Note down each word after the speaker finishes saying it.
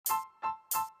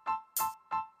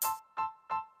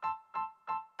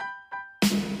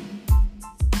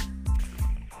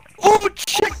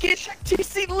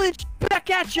TC Lynch back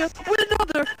at you with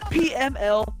another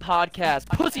PML podcast.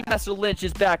 Pussy Master Lynch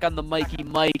is back on the Mikey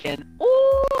Mike, and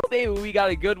oh, baby, we got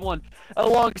a good one.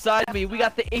 Alongside me, we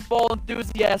got the 8-ball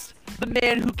enthusiast, the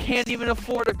man who can't even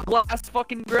afford a glass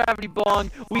fucking gravity bong.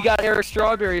 We got Eric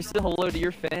Strawberry. Say hello to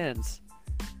your fans.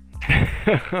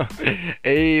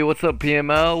 Hey, what's up,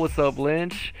 PML? What's up,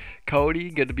 Lynch? Cody,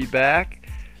 good to be back.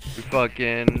 We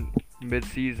fucking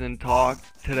mid-season talk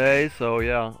today, so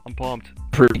yeah, I'm pumped.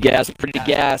 Pretty gas.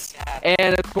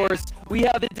 And of course, we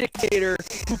have the dictator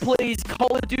who plays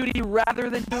Call of Duty rather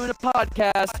than doing a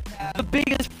podcast, the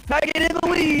biggest faggot in the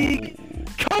league,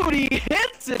 Cody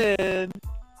Henson.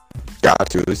 Got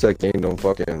to. At least that game don't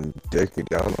fucking dick me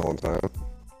down the whole time.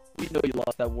 We know you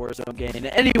lost that Warzone game.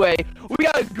 Anyway, we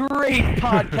got a great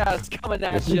podcast coming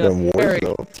at you. Eric,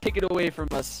 take it away from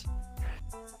us.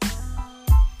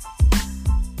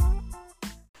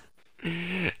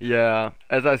 Yeah,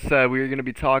 as I said, we're gonna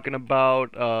be talking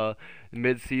about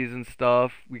mid-season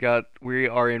stuff. We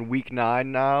are in week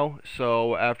 9 now,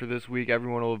 so after this week,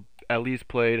 everyone will have at least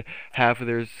played half of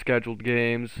their scheduled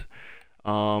games.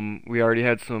 We already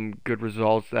had some good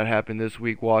results that happened this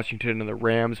week. Washington and the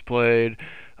Rams played.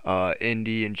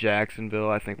 Indy and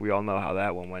Jacksonville. I think we all know how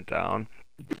that one went down.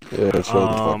 Yeah, it's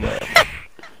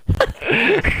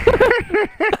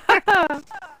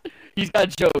He's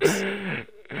got jokes.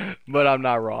 But I'm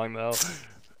not wrong, though.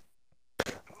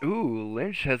 Ooh,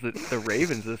 Lynch has the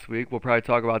Ravens this week. We'll probably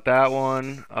talk about that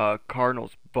one.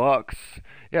 Cardinals, Bucks.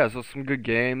 Yeah, so some good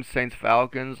games. Saints,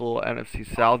 Falcons, a little NFC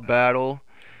South battle.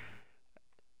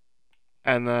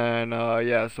 And then,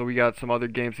 yeah, so we got some other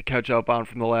games to catch up on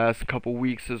from the last couple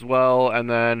weeks as well. And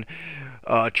then,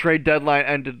 trade deadline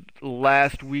ended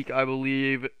last week, I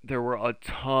believe. There were a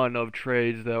ton of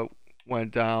trades that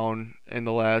went down in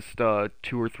the last 2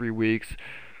 or 3 weeks.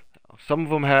 Some of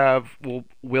them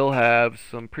will have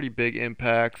some pretty big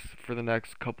impacts for the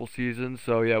next couple seasons.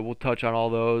 So yeah, we'll touch on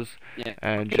all those. Yeah.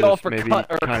 And get all just for maybe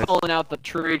calling out the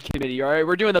trade committee. All right,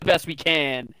 we're doing the best we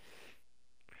can.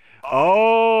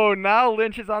 Oh, now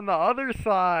Lynch is on the other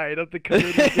side of the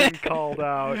committee getting called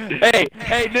out. Hey,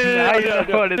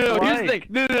 no.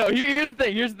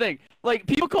 Here's the thing. Like,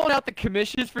 people calling out the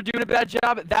commissions for doing a bad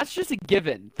job, that's just a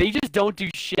given. They just don't do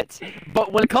shit.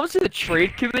 But when it comes to the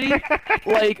trade committee,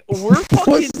 like, we're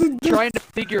fucking trying to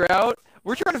figure out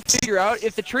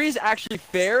if the trade is actually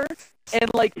fair,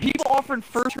 and, like, people offering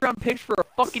first-round picks for a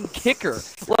fucking kicker.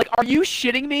 Like, are you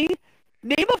shitting me?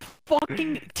 Name a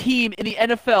fucking team in the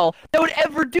NFL that would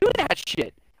ever do that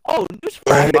shit. Oh,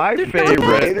 my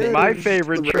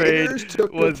favorite trade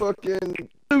was fucking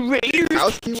the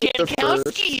Raiders.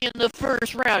 Jankowski in the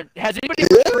first round. Has anybody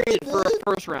ever traded for a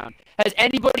first round? Has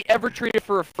anybody ever traded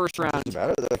for a first round? Do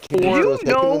you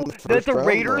know that the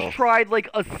Raiders tried like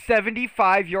a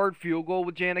 75-yard field goal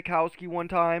with Jankowski one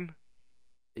time?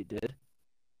 They did.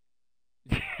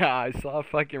 Yeah, I saw a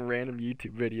fucking random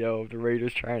YouTube video of the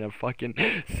Raiders trying a fucking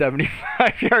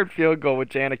 75-yard field goal with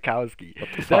Janikowski.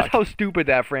 That's how stupid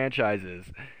that franchise is.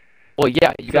 Well,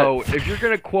 yeah. If you're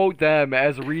gonna quote them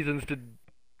as reasons to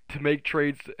make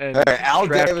trades and Al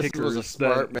draft Davis kickers, was a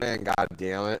smart man. God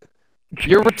damn it!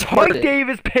 You're retarded. Mike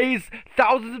Davis pays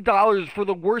thousands of dollars for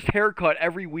the worst haircut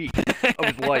every week of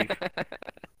his life.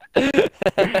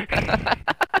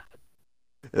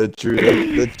 True.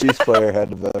 The Chiefs player had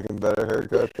the fucking better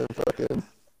haircut than fucking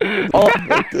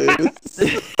Mike Davis.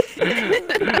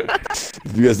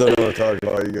 If you guys don't know what I'm talking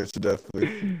about, you guys should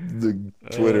definitely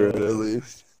Twitter it at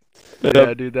least.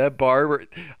 Yeah, dude, that barber.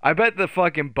 I bet the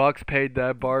fucking Bucks paid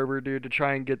that barber, dude, to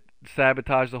try and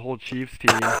sabotage the whole Chiefs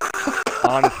team.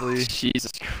 Honestly.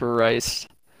 Jesus Christ.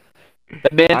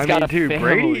 That man's got a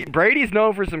family. Brady's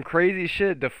known for some crazy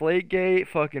shit. Deflategate,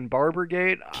 fucking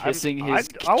Barbergate. Kissing his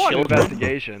I want an children.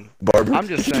 investigation. Barber. I'm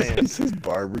just saying. This is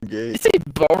Barbergate. You say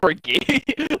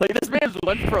Barbergate? Like, this man's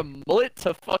went from mullet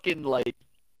to fucking, like,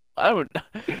 I don't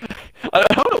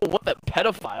know what that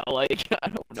pedophile, like, I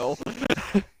don't know.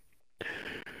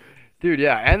 Dude,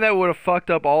 yeah, and that would have fucked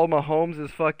up all Mahomes'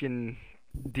 fucking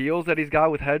deals that he's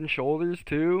got with Head and Shoulders,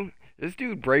 too. This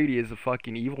dude Brady is a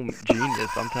fucking evil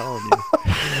genius, I'm telling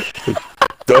you.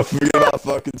 Don't forget about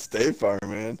fucking State Farm,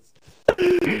 man.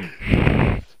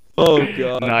 Oh,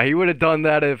 God. Nah, he would have done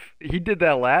that if... He did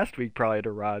that last week probably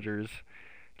to Rodgers.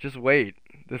 Just wait.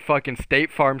 The fucking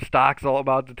State Farm stock's all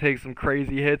about to take some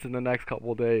crazy hits in the next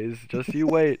couple days. Just you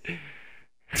wait.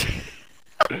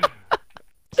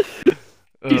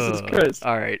 Jesus Christ.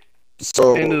 Alright.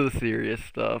 So, into the serious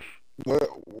stuff.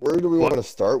 Where do we want to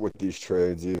start with these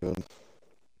trades, even?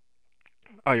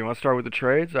 Oh, you want to start with the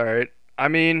trades? All right. I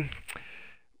mean,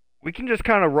 we can just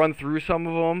kind of run through some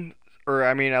of them. or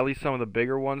I mean, at least some of the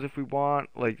bigger ones if we want,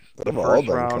 like the They've all first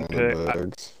been round kind pick. of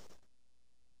bigs.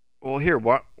 Well, here,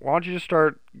 why don't you just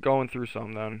start going through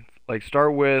some then? Like,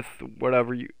 start with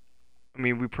whatever you. I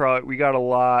mean, we got a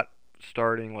lot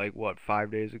starting like what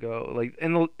 5 days ago. Like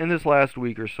in this last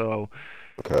week or so,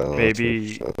 Okay, that's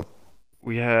maybe interesting.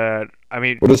 we had. I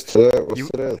mean, What is today? What's you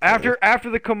today? after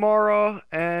the Kamara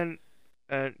and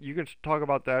you can talk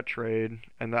about that trade,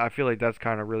 and I feel like that's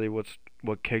kind of really what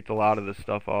kicked a lot of this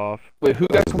stuff off. Wait, who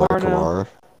got That's Mike Kamara now? Kamara.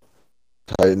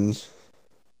 Titans.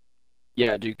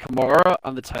 Yeah, dude, Kamara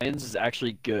on the Titans is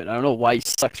actually good. I don't know why he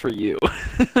sucks for you.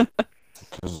 Because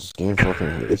this game fucking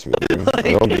hates me, dude. I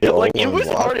don't like, get like it O-line was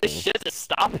hard as blocking. shit to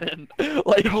stop him.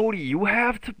 Like, Cody, you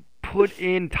have to put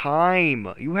in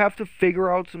time. You have to figure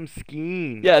out some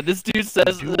schemes. yeah, this dude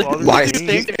says Do other My this dude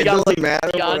thinks things. if he it got doesn't like matter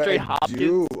what DeAndre I Hopkins,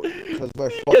 do, because my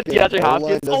yeah, fucking DeAndre O-line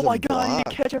Hopkins. Oh my doesn't god, he block.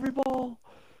 can catch every ball.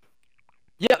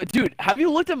 Yeah, dude, have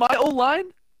you looked at my O line?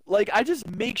 Like, I just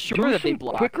make sure Do that they some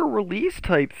block. quicker release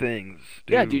type things,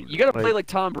 dude. Yeah, dude, you gotta play like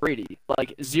Tom Brady.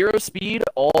 Like, zero speed,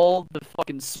 all the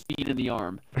fucking speed in the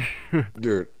arm.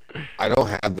 Dude, I don't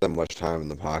have that much time in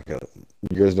the pocket.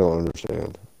 You guys don't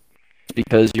understand.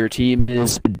 Because your team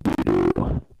is.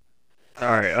 All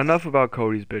right, enough about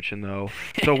Cody's bitching though.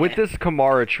 So with this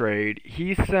Kamara trade,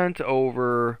 he sent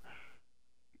over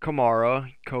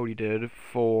Kamara, Cody did,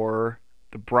 for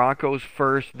the Broncos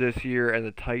first this year and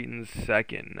the Titans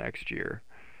second next year.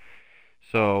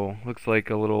 So looks like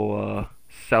a little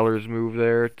seller's move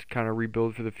there to kind of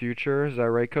rebuild for the future. Is that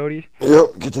right, Cody?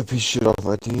 Yep, get that piece of shit off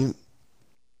my team.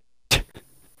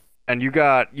 And you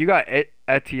got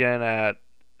Etienne at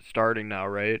starting now,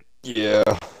 right? Yeah,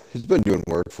 he's been doing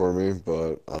work for me,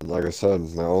 but like I said,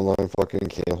 my O-line fucking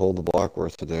can't hold the block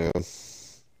worth a damn.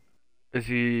 Is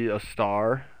he a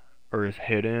star or is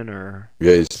hidden or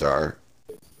Yeah, he's a star.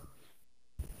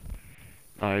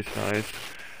 nice?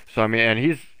 So I mean, and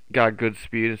he's got good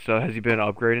speed and stuff. Has he been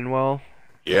upgrading well?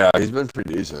 Yeah, he's been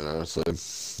pretty decent, honestly.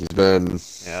 He's been.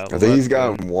 Yeah, I think he's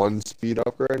that's got one speed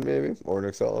upgrade, maybe, or an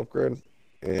Excel upgrade,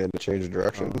 and a change of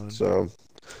direction. So,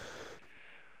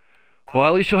 well,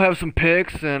 at least you'll have some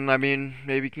picks, and I mean,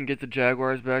 maybe you can get the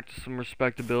Jaguars back to some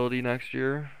respectability next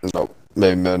year. no,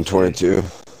 maybe Madden 22.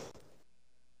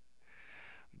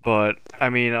 But I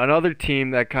mean, another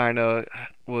team that kind of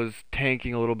was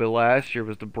tanking a little bit last year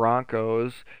was the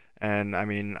Broncos. And I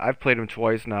mean, I've played them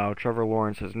twice now. Trevor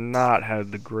Lawrence has not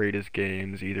had the greatest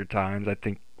games either times. I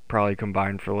think probably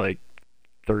combined for like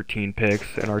 13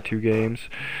 picks in our 2 games.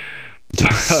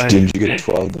 Didn't you get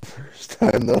 12 the first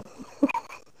time, though?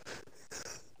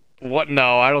 What?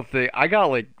 No, I don't think. I got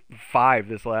like 5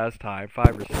 this last time,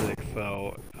 5 or 6.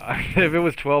 So if it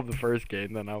was 12 the first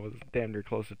game, then I was damn near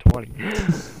close to 20.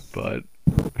 But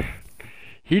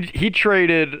he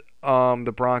traded.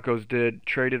 The Broncos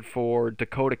traded for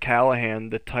Dakota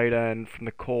Callahan, the tight end from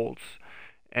the Colts,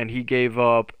 and he gave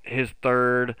up his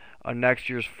third, next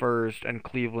year's first, and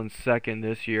Cleveland's second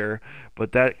this year.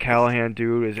 But that Callahan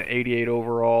dude is an 88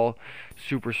 overall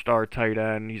superstar tight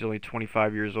end. He's only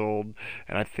 25 years old,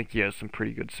 and I think he has some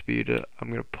pretty good speed. I'm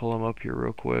gonna pull him up here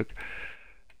real quick.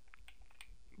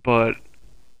 But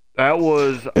that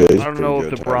was Yeah, I he's don't pretty know if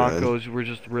good the tight end. Broncos were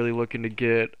just really looking to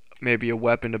get maybe a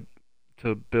weapon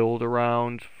to build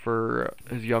around for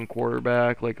his young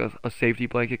quarterback, like a safety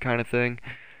blanket kind of thing.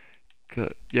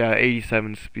 Yeah,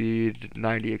 87 speed,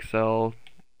 90 XL,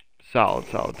 solid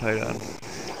tight end.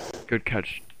 Good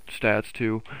catch stats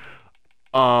too.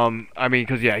 I mean,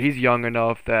 cause yeah, he's young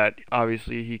enough that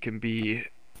obviously he can be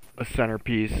a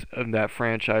centerpiece of that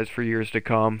franchise for years to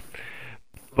come.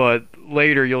 But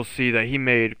later you'll see that he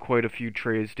made quite a few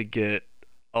trades to get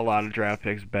a lot of draft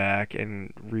picks back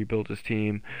and rebuild his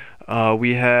team.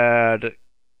 We had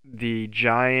the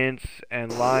Giants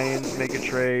and Lions make a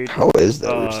trade. How is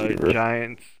that receiver?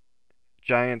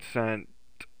 Giants sent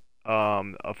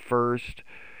a first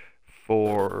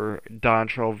for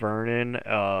Dontrell Vernon,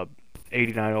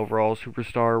 89 overall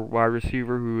superstar wide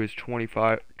receiver who is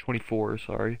 24,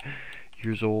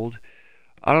 years old.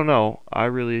 I don't know.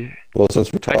 Well,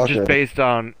 since we're talking Just based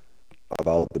on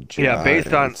about the Giants, yeah,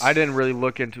 based on I didn't really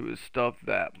look into his stuff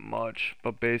that much,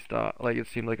 but based on like it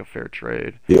seemed like a fair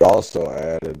trade. he also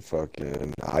added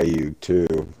fucking Ayuk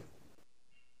too.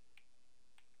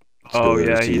 Oh the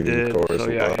yeah, he receiving did. core So as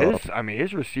yeah, well.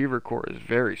 his receiver core is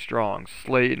very strong.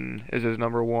 Slayton is his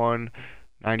number one,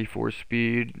 94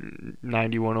 speed,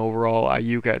 91 overall.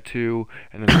 Ayuk at 2,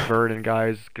 and then the Vernon guy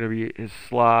is gonna be his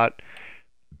slot.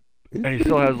 And he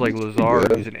still has like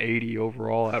Lazard, who's an 80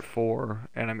 overall at 4,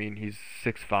 and I mean he's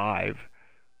 6'5".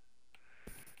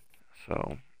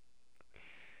 So,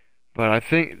 But I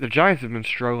think the Giants have been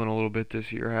struggling a little bit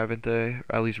this year, haven't they?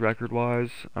 At least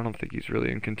record-wise. I don't think he's really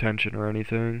in contention or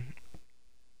anything.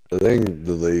 I think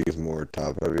the league is more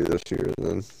top heavy this year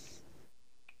than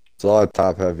it's a lot of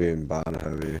top heavy and bottom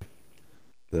heavy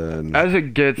than As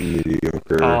it gets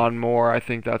mediocre. on more, I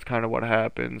think that's kind of what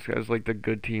happens. As like the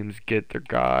good teams get their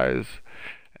guys,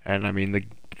 and I mean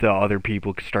the other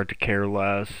people start to care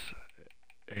less.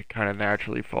 It kind of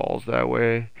naturally falls that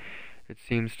way. It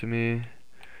seems to me.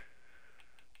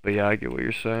 But yeah, I get what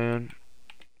you're saying.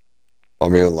 I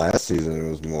mean, last season it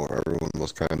was more. Everyone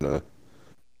was kind of.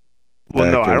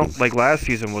 Well, no, back I in- don't like last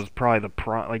season was probably the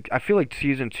prime. Like I feel like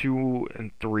season 2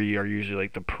 and 3 are usually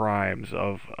like the primes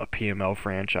of a PML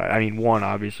franchise. I mean, 1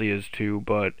 obviously is 2,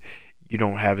 but you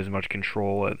don't have as much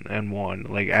control in 1.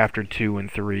 Like after 2 and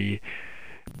 3,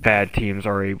 bad teams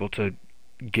are able to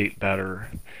get better.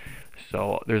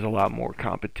 So there's a lot more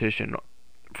competition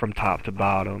from top to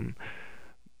bottom.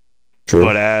 True.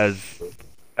 But as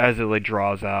it like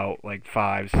draws out like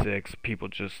 5, 6, people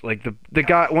just like the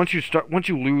guy once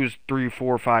you lose 3,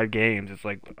 4, 5 games, it's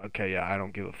like okay, yeah, I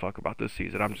don't give a fuck about this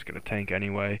season. I'm just gonna tank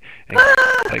anyway and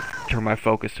like turn my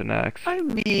focus to next. I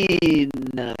mean,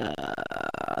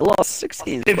 I lost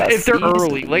 16. If they're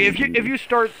early, like if you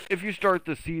start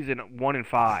the season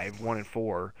 1-5,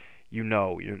 1-4, you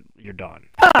know you're done.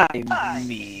 I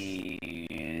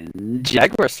mean,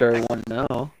 Jaguars started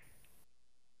 1-0.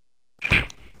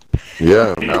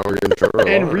 Yeah, now we're getting Trevor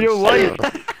In Lawrence, real life,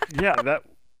 so- yeah, that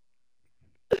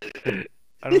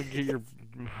I don't get your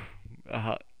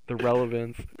the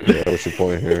relevance. Yeah, what's your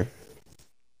point here?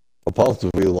 I'm pumped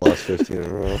if we lost 15 in a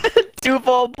row. 2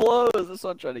 ball blows. That's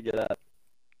what I'm trying to get at.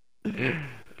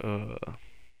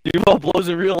 2 ball blows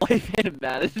in real life and in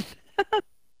Madden.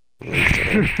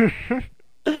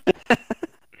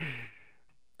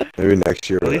 Maybe next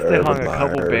year. At least they Urban hung a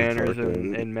couple Meyer, banners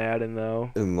fucking- in Madden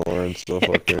though. and Lawrence still A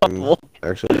fucking couple.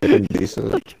 actually looking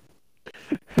decent.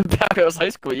 Back when I was high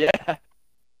school, yeah.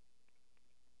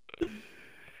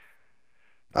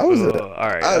 I was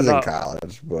Alright, I was in enough,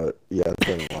 college, but yeah, it's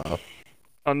been a while.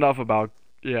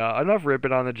 enough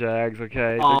ripping on the Jags,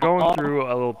 okay? They're going through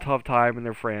a little tough time in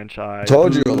their franchise.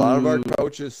 Told you a lot of our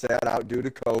coaches sat out due to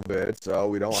COVID, so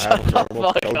we don't have Shut the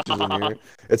normal fuck coaches in up. here.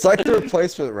 It's like the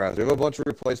replacement rounds. We have a bunch of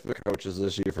replacement coaches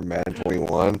this year for Madden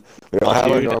 21. We don't have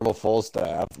a Dude. normal full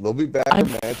staff. They'll be back for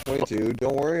Madden 22.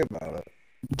 Don't worry about it.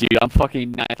 Dude, I'm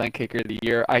fucking 9th on kicker of the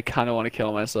year. I kind of want to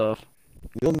kill myself.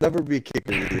 You'll never be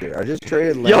kicker of the year. I just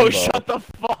traded Lambo. Yo, shut the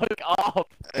fuck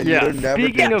up. and Yeah, you'll never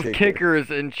speaking get of kicker. kickers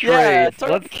and Yeah, trades, talk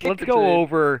let's kicker go trade.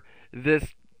 over this.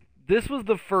 This was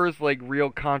the first like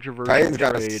real controversial Titans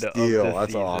got a trade of steal. this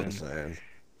That's all I'm season. saying.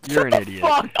 You're an Shut idiot. the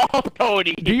fuck up,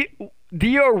 Cody.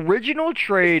 The original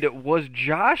trade was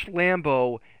Josh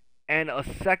Lambo and a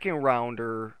second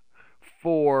rounder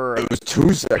for It was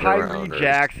 2 second Tyree rounders.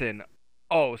 Jackson.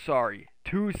 Oh, sorry,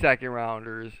 2 second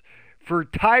rounders for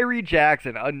Tyree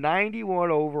Jackson, a 91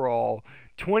 overall,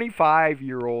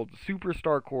 25-year-old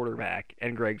superstar quarterback,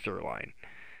 and Greg Zuerlein.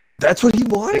 That's what he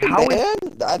wanted, Like, how man.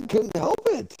 I couldn't help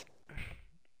it.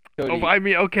 Cody. Oh, I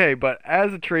mean, okay, but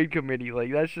as a trade committee,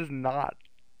 like that's just not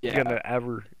Yeah. gonna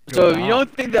ever. So go if you down.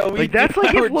 don't think that we Like that's do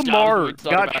like our if jobs, Lamar we talk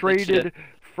got about this traded shit.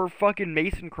 for fucking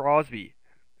Mason Crosby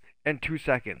in 2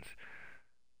 seconds.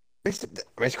 Mason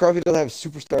Crosby doesn't have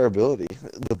superstar ability.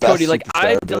 The best Cody, like superstar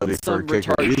I've ability done for some a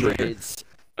kicker retarded either. trades.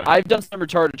 I've done some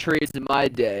retarded trades in my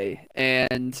day,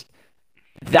 and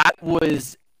that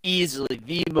was easily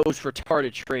the most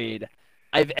retarded trade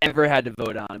I've ever had to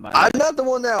vote on in my I'm life. not the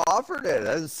one that offered it.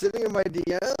 It's sitting in my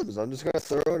DMs. I'm just gonna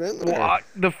throw it in there. Well,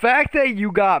 the fact that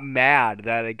you got mad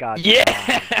that it got Yeah.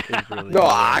 denied is really No,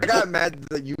 I annoying. got mad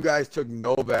that you guys took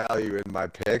no value in my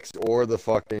picks or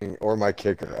my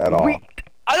kicker at all.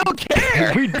 I don't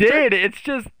care. We did. It's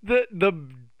just the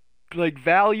like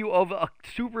value of a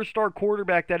superstar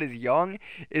quarterback that is young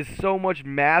is so much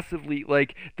massively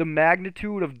like the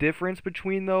magnitude of difference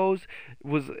between those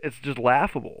it's just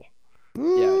laughable.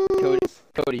 Yeah,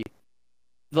 Cody.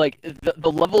 Like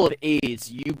the level of AIDS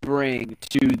you bring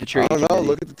to the I trade. don't know. committee.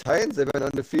 Look at the Titans. They've been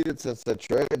undefeated since that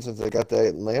trade, since they got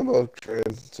that Lambo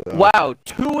trade. So. Wow,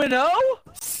 2-0?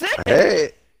 Sick.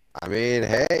 Hey, I mean,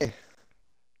 hey.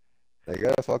 They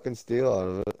got a fucking steal out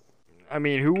of it. I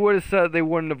mean, who would have said they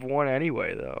wouldn't have won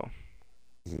anyway though?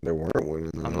 They weren't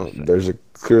winning. I'm Though. just saying. There's a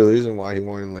clear reason why he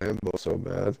wanted Lambo so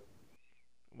bad.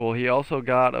 Well, he also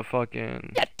got a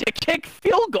fucking Yeah, to kick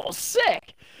field goal,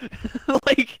 sick.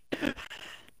 Like,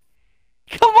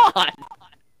 come on.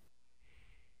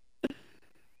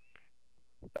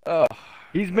 Oh,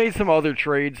 He's made some other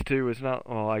trades too. It's not.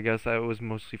 Well, I guess that was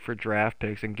mostly for draft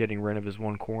picks and getting rid of his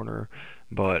one corner.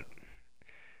 But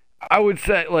I would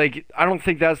say, like, I don't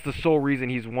think that's the sole reason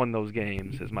he's won those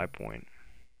games, is my point.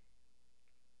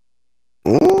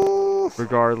 Ooh.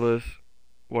 Regardless,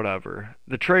 whatever.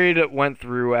 The trade went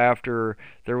through after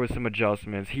there was some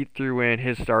adjustments. He threw in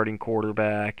his starting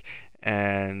quarterback,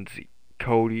 and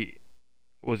Cody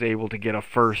was able to get a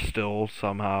first still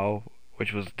somehow,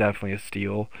 which was definitely a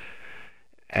steal.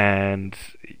 And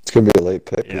It's gonna be a late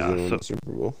pick. Yeah, He's gonna win so- the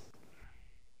Super Bowl.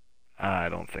 I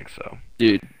don't think so.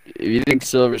 Dude, if you think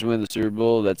Silver's win the Super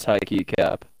Bowl, that's high key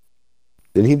cap.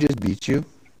 Didn't he just beat you?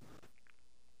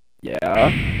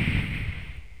 Yeah.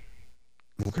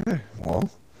 Okay, well,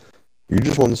 you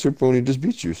just won the Super Bowl and he just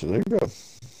beat you, so there you go.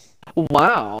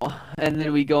 Wow. And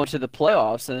then we go into the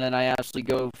playoffs, and then I actually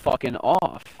go fucking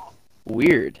off.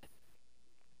 Weird.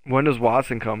 When does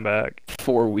Watson come back?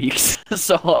 4 weeks.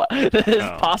 So it's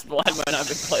Oh. possible I might not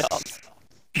make playoffs.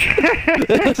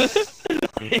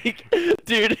 Like,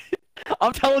 dude,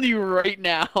 I'm telling you right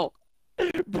now,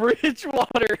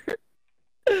 Bridgewater,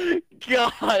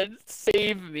 God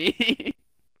save me.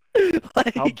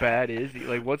 Like, How bad is he?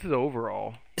 Like, what's his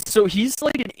overall? so he's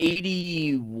like an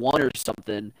 81 or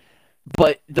something,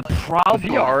 but the Was problem.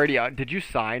 he already on? Did you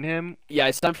sign him? Yeah,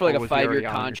 I signed for like Or a was he already 5-year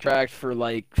on your contract for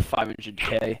like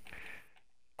 $500K.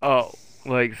 Oh,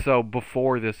 like, so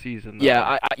before this season, though.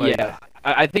 Yeah, Like,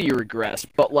 I think you regressed,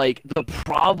 but like the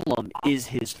problem is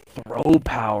his throw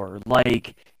power.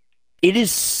 Like, it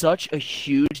is such a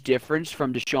huge difference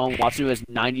from Deshaun Watson, who has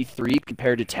 93,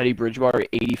 compared to Teddy Bridgewater at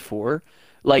 84.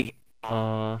 Like,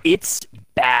 it's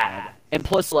bad, and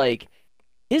plus, like,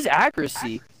 his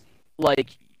accuracy,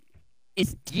 like,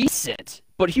 is decent,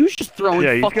 but he was just throwing.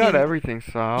 yeah, he's fucking, got everything he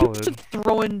was solid. just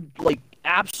throwing like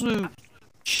absolute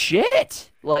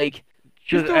shit. Like,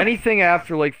 Just throwing- anything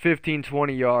after like 15,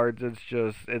 20 yards, it's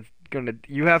gonna.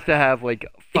 You have to have like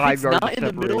five it's yards not of in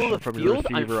the middle of separation the from your field,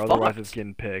 I'm receiver, otherwise fucked. it's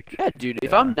getting picked. yeah, dude.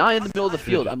 If Yeah. I'm not in the middle of the It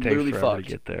field, just I'm takes literally forever fucked.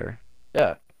 to get there.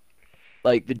 Yeah.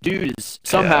 Like, the dude is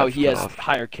somehow it's he has tough.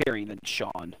 higher carrying than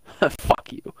Sean.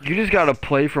 Fuck you. You just gotta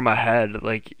play from ahead,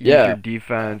 like use Yeah. your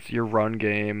defense, your run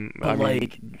game. But I mean,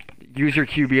 like, use your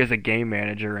QB as a game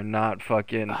manager and not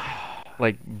fucking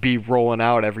like be rolling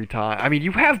out every time. I mean,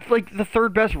 you have like the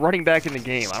third best running back in the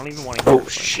game. I don't even want to hear Oh it.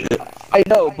 shit! I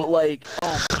know, but like,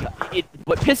 oh my God.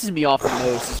 What pisses me off the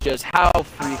most is just how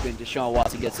frequent Deshaun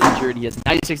Watson gets injured. He has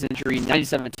 96 injury,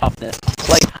 97 toughness.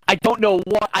 Like, I don't know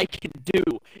what I can do.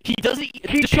 He doesn't.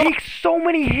 He Deshaun takes so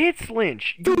many hits,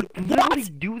 Lynch. You Dude, literally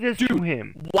what? do this to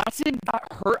him. Watson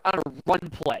got hurt on a run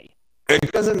play.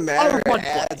 It doesn't matter. It one play.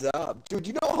 adds up, dude.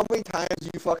 You know how many times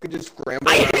you fucking just scramble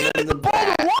I around handed in the the ball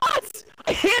to back? Watts.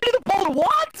 I handed the ball to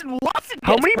Watson. Watson.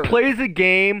 How gets many hurt. plays a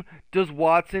game does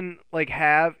Watson like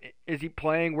have? Is he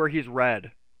playing where he's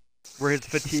red, where his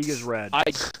fatigue is red? I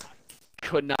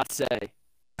could not say.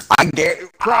 I get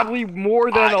Probably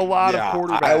more than a lot yeah, of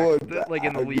quarterbacks, I would, like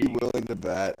in the I'd be league. willing to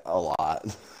bet a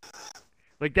lot.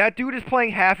 Like that dude is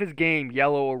playing half his game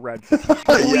yellow or red. No,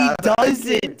 Yeah. he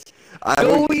doesn't. I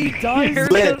No, would- he You're doesn't.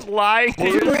 just lying to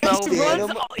Dude, yourself. he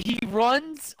runs- He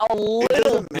runs a It little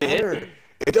doesn't bit. matter.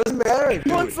 It doesn't matter. He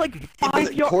Dude. runs like But 5 the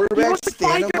yards. He quarterback runs like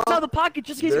 5 yards stamina- out of the pocket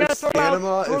just in case Their you gotta throw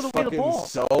stamina throw is away the fucking ball.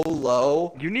 so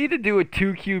low. You need to do a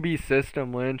 2 QB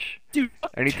system, Lynch. Dude,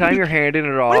 Anytime you're handing it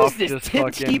what off, is this? just Tim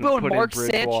fucking Tebow and put Mark in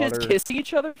Sanchez Bridgewater. kissing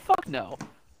each other? Fuck no.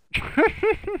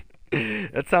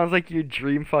 That sounds like your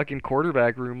dream fucking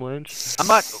quarterback room, Lynch. I'm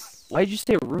not. Why'd you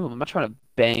say room? I'm not trying to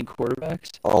bang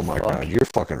quarterbacks. Oh my Fuck. god, you're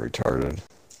fucking retarded.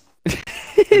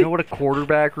 You know what a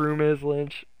quarterback room is,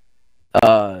 Lynch?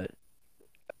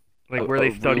 Like where A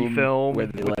they study room film where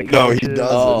they, with the like- No, he coaches?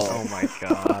 doesn't. Oh my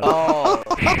god.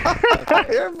 Oh.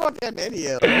 You're a fucking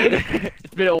idiot.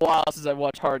 It's been a while since I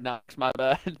watched Hard Knocks. My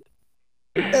bad.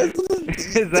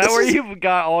 Is that where you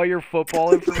got all your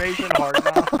football information? Hard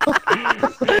Knocks?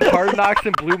 Hard Knocks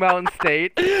in Blue Mountain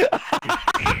State?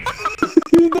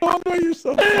 You know why you're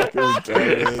so fucking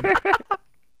retarded.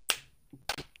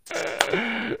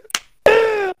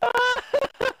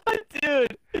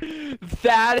 Dude,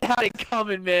 that had it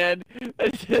coming, man.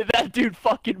 That dude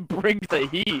fucking brings the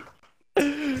heat.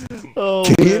 Oh,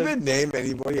 Can you man. even name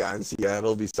anybody on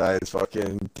Seattle besides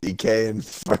fucking DK and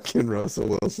fucking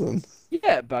Russell Wilson?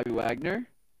 Yeah, Bobby Wagner.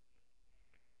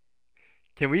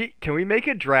 Can we make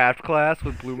a draft class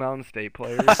with Blue Mountain State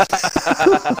players?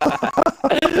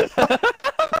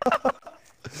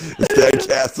 Dan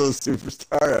Castle's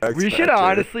superstar. X We should Factor.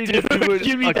 honestly just Dude, do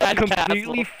give me a that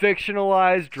completely Castle.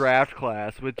 fictionalized draft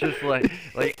class with just like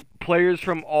players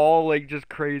from all like just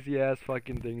crazy ass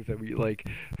fucking things that we like,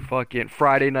 fucking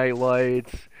Friday Night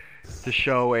Lights, The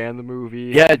show and the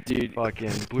movie. Yeah, dude.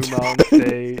 Fucking Blue Mountain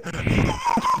State.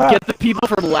 Get the people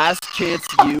from Last Chance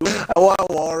U. I want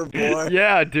Waterboy.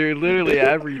 Yeah, dude, literally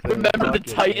everything. Remember the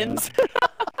Fucking, Titans?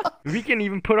 We can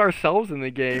even put ourselves in the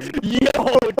game.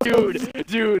 Yo,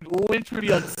 dude, Lynch would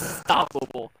be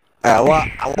unstoppable. Hey, I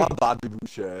want Bobby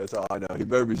Boucher. That's all I know. He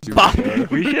better be super Bobby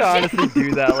good. We should honestly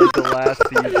do that like the last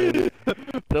season.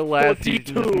 The last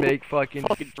season, D2. just make fucking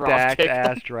draft stacked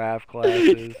ass draft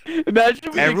classes. Imagine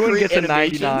if we Everyone create gets a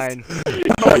animations. 99.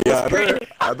 Oh, yeah,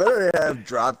 I better have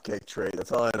dropkick trait.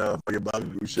 That's all I know. Fucking Bobby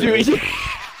Boucher. Dude,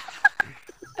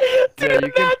 Yeah,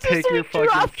 you can pick your fucking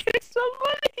dropkick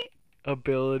somebody.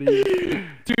 ability.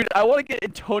 Dude, I want to get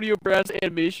Antonio Brown's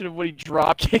animation of when he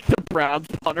dropkicked the Browns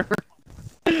punter.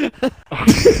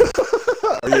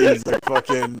 Or he's like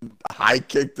fucking high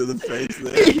kick to the face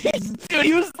there. Dude,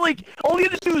 he was like, all he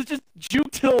had to do was just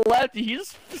juke to the left. He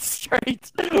just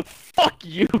straight, fuck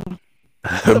you.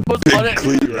 The most, Big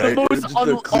cleat right. the most Just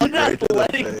a cleat right to the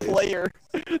unathletic face. player.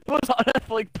 The most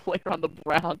unathletic player on the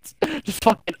Browns. Just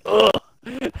fucking, ugh.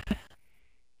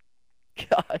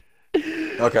 God.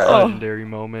 Okay. Legendary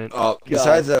moment.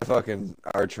 Besides that fucking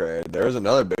our trade, there was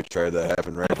another big trade that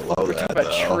happened right below We're that. talking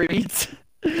about though. trades.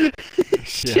 Yeah,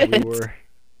 Shit. we were.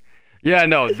 Yeah,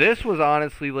 no, this was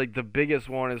honestly like the biggest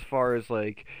one as far as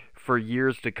like for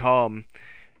years to come.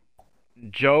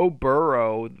 Joe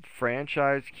Burrow,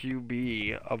 franchise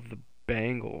QB of the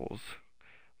Bengals,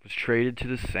 was traded to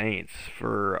the Saints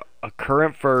for a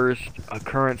current first, a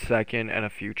current second, and a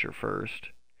future first.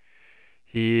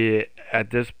 He,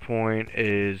 at this point,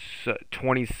 is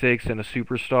 26 and a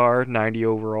superstar, 90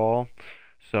 overall.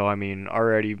 So, I mean,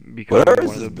 already becoming What are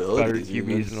one his of the better abilities, QBs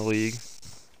even? in the league.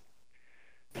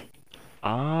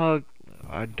 I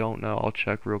don't know. I'll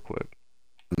check real quick.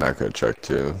 I'm not gonna check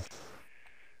too.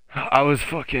 I was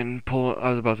about to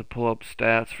pull up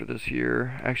stats for this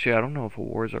year. Actually, I don't know if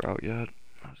awards are out yet.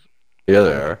 Yeah,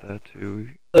 they are. That too.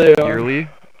 They are. Yearly?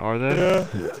 Are they?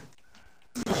 Yeah.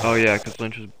 Oh yeah, because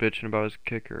Lynch was bitching about his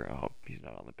kicker. Oh, he's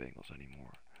not on the Bengals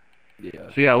anymore.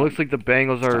 Yeah. So yeah, it looks like the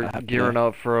Bengals are happening. gearing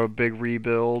up for a big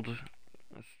rebuild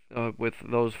with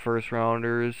those first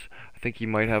rounders. I think he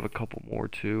might have a couple more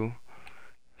too,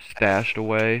 stashed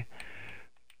away.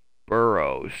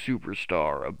 Burrow,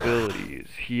 superstar abilities.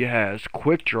 He has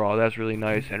quick draw, that's really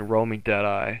nice, and roaming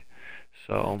deadeye.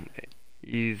 So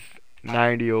he's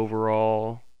 90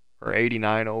 overall or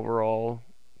 89 overall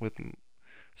with.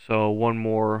 So one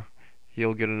more,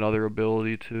 he'll get another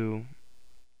ability too.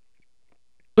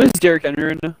 Who's Derrick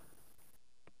Henry in now?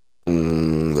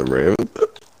 The Ravens.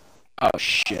 Oh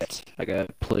shit! I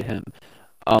gotta play him.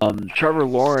 Trevor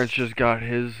Lawrence just got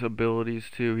his abilities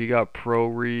too. He got pro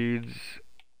reads,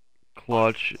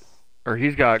 clutch, or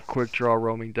he's got quick draw,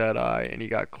 roaming deadeye, and he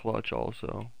got clutch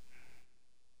also.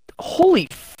 Holy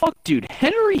fuck, dude!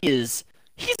 He's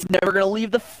never gonna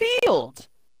leave the field.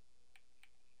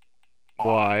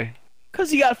 Why?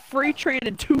 Cause he got free trade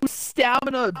and 2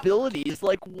 stamina abilities.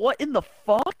 Like, what in the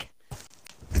fuck?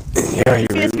 Yeah, he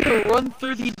He's really. gonna run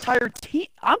through the entire team.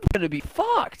 I'm gonna be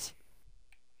fucked.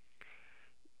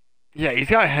 Yeah, he's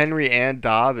got Henry and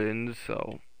Dobbins,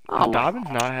 so Oh, does Dobbins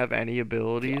not have any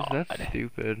abilities? God. That's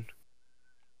stupid.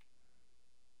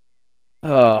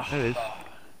 Ugh. That is.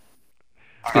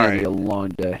 It's gonna be Alright, a long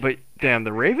day. but damn,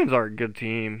 the Ravens are a good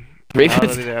team. Now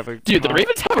Ravens, that they have a dude, the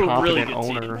Ravens have a really competent good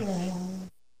owner. team.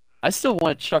 I still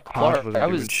want Chuck Hawks Clark.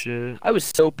 wasn't doing shit. I was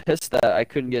so pissed that I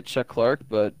couldn't get Chuck Clark,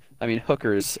 but I mean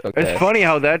Hooker's okay. It's funny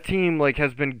how that team like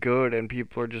has been good and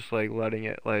people are just like letting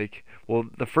it like. Well,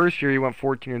 the first year he went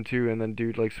 14-2 and then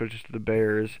dude like switches to the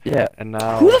Bears Yeah. and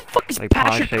now Who the fuck is like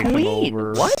Patrick Ponch takes him Queen?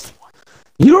 over. What?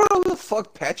 You don't know who the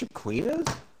fuck Patrick Queen is?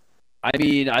 I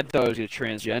mean, I thought it was a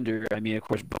transgender. I mean, of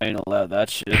course, Brian allowed that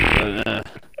shit. But,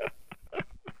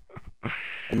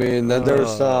 I mean, then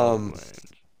there's Oh,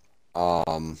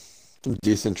 some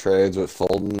decent trades with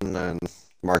Fulton and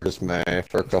Marcus May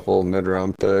for a couple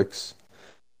mid-round picks.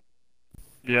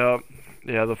 yeah,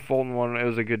 the Fulton one, it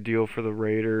was a good deal for the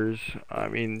Raiders. I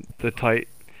mean, the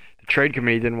trade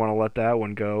committee didn't want to let that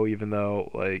one go, even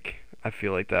though like I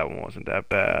feel like that one wasn't that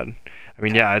bad. I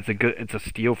mean, yeah, it's a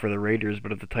steal for the Raiders,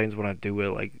 but if the Titans want to do it,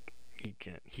 like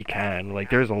he can. Like,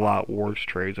 there's a lot worse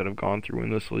trades that have gone through in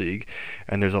this league,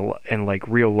 and there's in like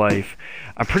real life.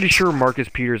 I'm pretty sure Marcus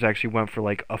Peters actually went for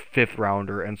like a 5th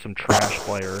rounder and some trash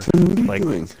player. Like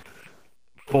Doing?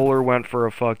 Fuller went for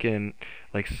a fucking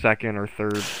like 2nd or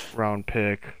 3rd round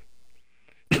pick.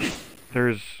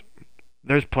 There's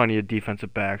plenty of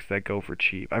defensive backs that go for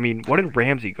cheap. I mean, what did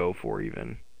Ramsey go for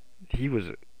even? He was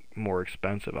more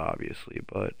expensive, obviously,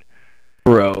 but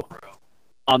bro,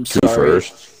 I'm 2 sorry.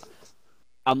 firsts.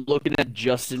 I'm looking at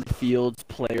Justin Fields'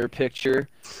 player picture.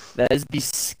 That is the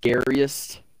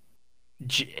scariest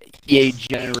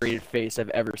EA-generated face I've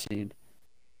ever seen.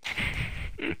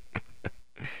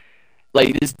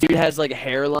 Like, this dude has, like, a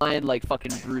hairline like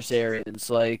fucking Bruce Arians.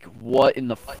 Like, what in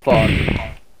the fuck?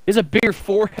 He has a bigger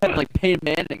forehead than, like, Peyton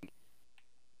Manning.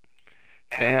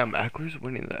 Damn, Eckler's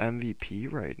winning the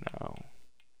MVP right now.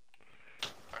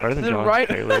 Better than The John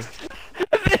Taylor.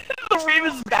 The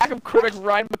Ravens' backup quarterback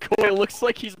Ryan McCoy looks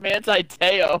like he's Manti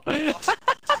Te'o.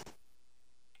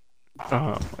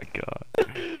 Oh my god.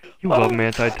 You love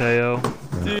Manti Te'o.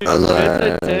 Dude,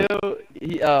 Manti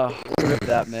Te'o, rip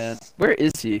that man. Where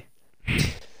is he?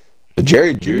 The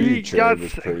Jerry Jeudy He trade got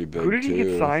was pretty big Who did he too.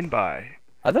 get signed by?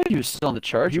 I thought he was still on the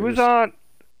Chargers. He was on.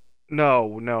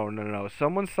 No.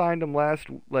 Someone signed him last,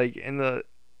 like in the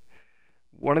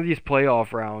one of these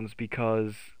playoff rounds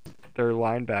because their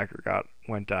linebacker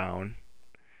went down,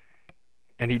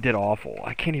 and he did awful.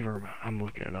 I can't even remember. I'm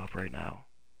looking it up right now.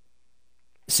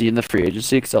 Is he in the free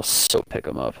agency? Because I'll so pick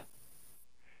him up.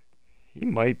 He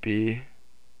might be.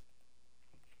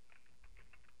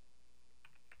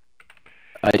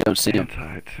 I don't see him.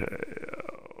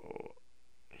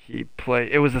 He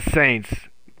played. It was the Saints.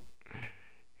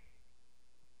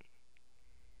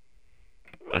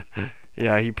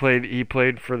 Yeah, he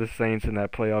played for the Saints in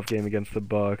that playoff game against the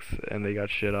Bucks, and they got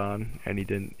shit on. And he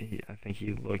didn't. I think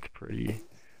he looked pretty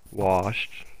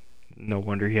washed. No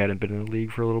wonder he hadn't been in the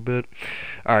league for a little bit.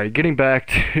 All right, getting back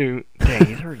to. Dang,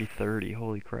 he's already 30.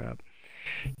 Holy crap.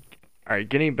 All right,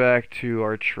 getting back to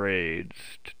our trades.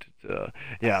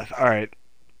 Yes. All right.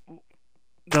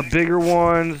 The bigger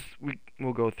ones,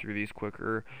 we'll go through these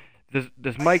quicker.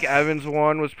 This Mike Evans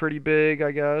one was pretty big,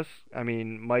 I guess. I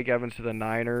mean, Mike Evans to the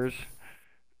Niners,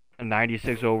 a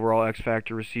 96 overall X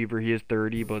Factor receiver. He is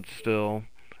 30, but still,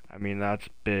 I mean, that's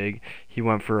big. He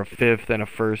went for a 5th and a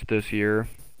 1st this year.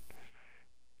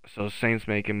 So Saints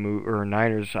making move, or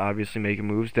Niners obviously making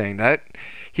moves. Dang,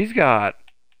 he's got.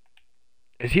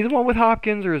 Is he the one with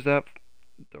Hopkins, or is that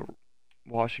the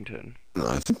Washington? No,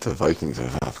 I think the Vikings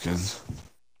have Hopkins.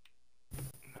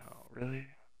 No, really?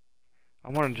 I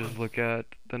want to just look at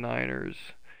the Niners,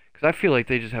 because I feel like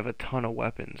they just have a ton of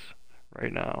weapons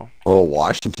right now. Well,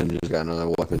 Washington just got another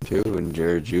weapon too, in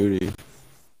Jerry Jeudy.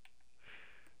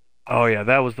 Oh yeah,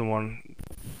 that was the one.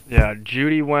 Yeah,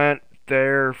 Jeudy went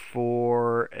there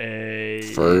for a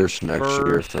First next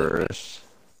year,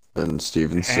 and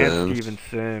Steven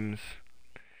Sims.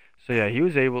 So yeah, he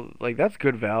was able. Like, that's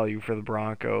good value for the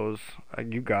Broncos.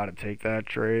 You got to take that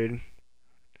trade.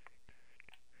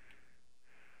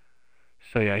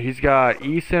 So yeah, he's got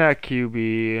Eason at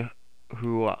QB,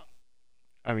 who,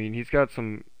 I mean, he's a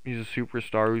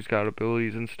superstar who's got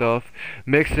abilities and stuff.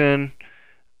 Mixon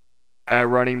at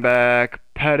running back,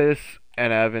 Pettis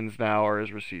and Evans now are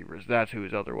his receivers. That's who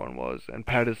his other one was. And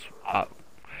Pettis,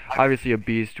 obviously a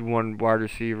beast, won wide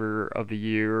receiver of the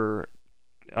year,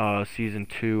 season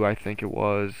 2, I think it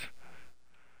was.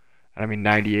 I mean,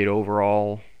 98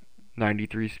 overall,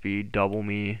 93 speed, double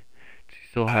me.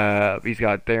 He's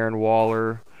got Darren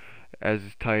Waller as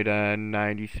his tight end,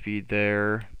 90 speed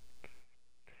there.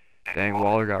 Dang,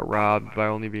 Waller got robbed by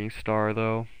only being star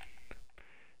though.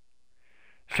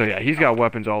 So yeah, he's got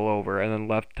weapons all over. And then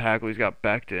left tackle, he's got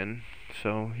Becton,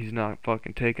 so he's not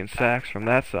fucking taking sacks from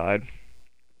that side.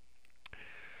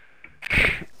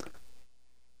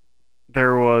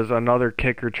 There was another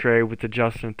kicker trade with the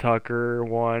Justin Tucker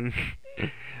one.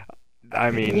 I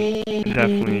mean,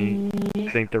 definitely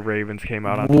think the Ravens came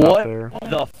out on top there. What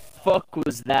the fuck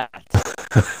was that?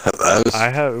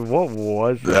 What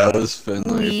was that? That was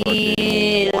Finley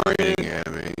fucking whining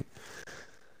at me.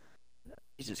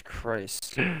 Jesus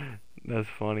Christ. That's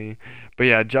funny. But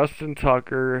yeah, Justin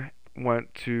Tucker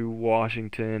went to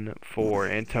Washington for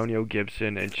Antonio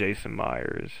Gibson and Jason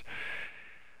Myers.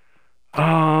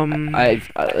 I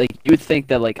like, you would think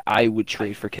that like I would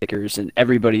trade for kickers and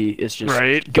everybody is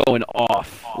just going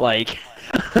off. Like,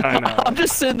 I know. I'm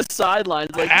just sitting the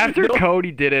sidelines. Like, after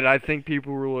Cody did it, I think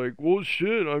people were like, "Well,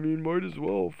 shit. I mean, might as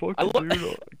well. Fuck it,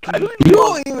 dude." You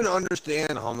don't even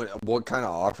understand what kind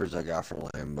of offers I got for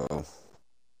Lambo.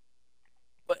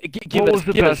 What was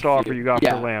the best offer you got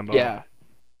for Lambo? Yeah.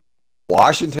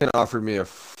 Washington offered me a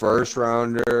 1st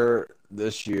rounder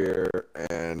this year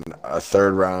and a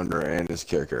 3rd rounder and his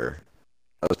kicker.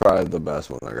 That was probably the best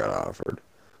one I got offered.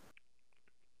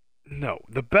 No,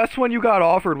 the best one you got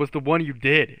offered was the one you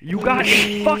did. You got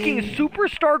a fucking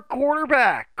superstar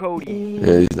quarterback, Cody.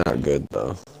 Yeah, he's not good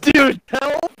though. Dude,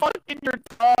 tell fucking your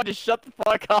dog to shut the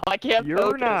fuck up. I can't focus.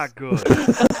 You're not good.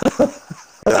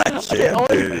 I can't,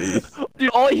 dude. Dude,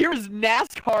 all I hear is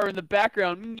NASCAR in the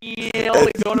background.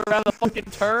 Like going around the fucking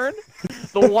turn.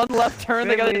 The one left turn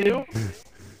they gotta do.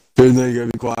 Finley, you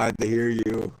gotta be quiet to hear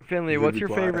you. Finley, You what's gotta your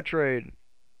be quiet. favorite trade?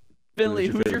 Finley,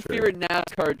 Who's who's your your favorite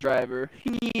NASCAR driver?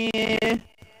 Yeah.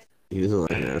 He doesn't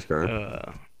like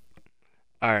NASCAR.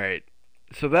 All right.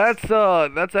 So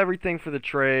that's everything for the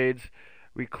trades.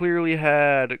 We clearly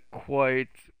had quite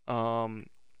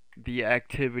the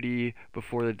activity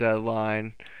before the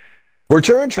deadline. We're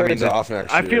turning trades off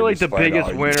next year. I feel like the despite biggest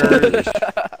all you winners,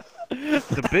 guys.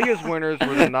 the biggest winners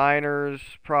were the Niners,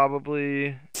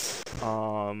 probably.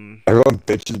 Everyone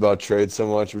bitches about trades so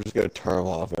much. We're just gonna turn them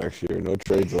off next year. No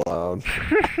trades allowed.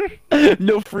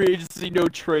 No free agency, no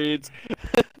trades.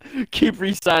 Keep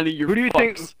re-signing your Who do you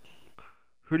fucks. think?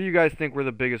 Who do you guys think were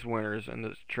the biggest winners in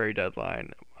this trade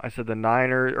deadline? I said the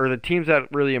Niners, or the teams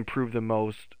that really improved the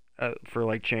most for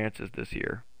like chances this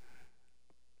year.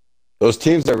 Those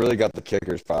teams that really got the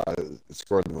kickers probably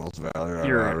scored the most value out of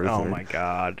everything. Oh my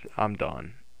god, I'm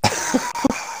done.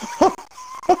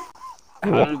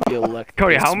 How did we elect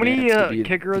Cody, this how many man to be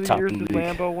kicker of the top years in did the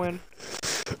league? Lambeau win?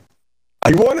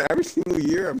 I won every single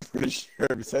year. I'm pretty sure,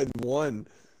 besides one.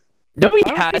 No, he I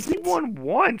don't think hasn't. he won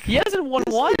once. He hasn't won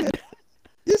one.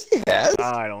 Yes, he has.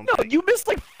 I don't No, think. you missed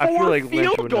like I feel four like Lynch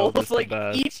field would know goals this the like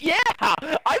best. each. Yeah,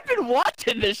 I've been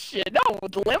watching this shit. No,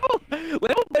 Lambeau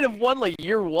might have won like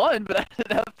year one, but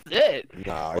that's it.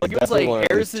 Nah, Like he it was definitely like won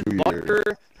at least Harrison 2 years.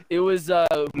 Bucker. It was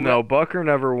No, Bucker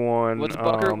never won. What's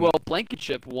Bucker? Well,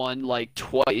 Blankenship won like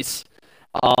twice.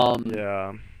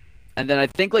 Yeah. And then I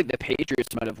think like the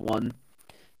Patriots might have won.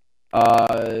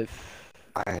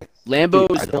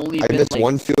 Lambeau's only I been missed like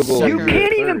one field goal. You second or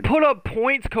can't even third. put up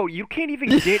points, Cody. You can't even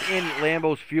get in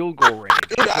Lambeau's field goal range.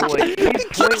 So, like, he's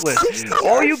pointless.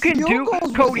 All you can do,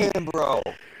 Cody, bro.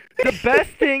 the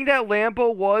best thing that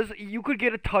Lambeau was, you could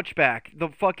get a touchback the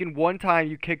fucking one time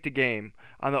you kicked a game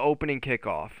on the opening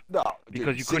kickoff. No,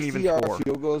 Because dude, you couldn't even 60-yard score.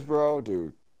 field goals, bro,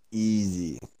 dude.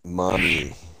 Easy,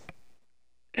 mommy.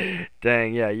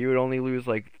 Dang, yeah, you would only lose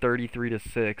like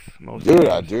 33-6 most Dude,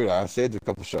 games. I saved a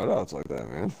couple shutouts like that,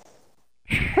 man.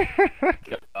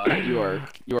 You are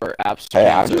Hey,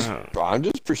 absolutely. I'm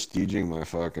just prestiging my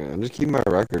fucking. I'm just keeping my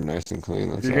record nice and clean.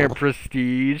 That's You're all. gonna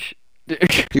prestige.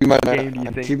 Keep my game do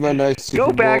you think? keep my nice Super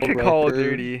Go back Bowl to Call of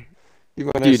record. Duty. Keep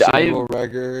my nice Dude, Super I am- Bowl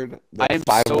record. I am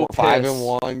five, so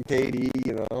 5-1 KD.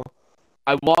 You know.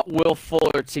 I want Will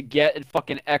Fuller to get in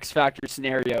fucking X Factor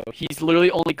scenario. He's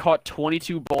literally only caught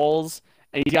 22 balls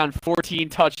and he's gotten 14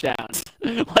 touchdowns.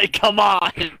 Like, come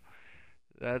on.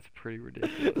 That's pretty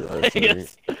ridiculous. That's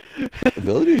Yes.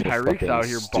 Abilities are Tyreek's fucking out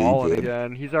here balling stupid.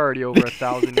 again. He's already over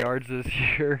 1,000 yards this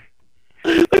year.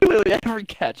 Literally every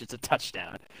catch, it's a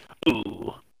touchdown.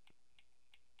 Ooh.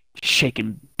 Shake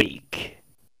and bake.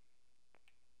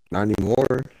 Not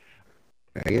anymore.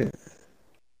 Dang it.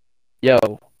 Yo.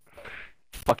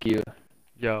 Fuck you.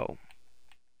 Yo.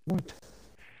 What?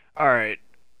 Alright.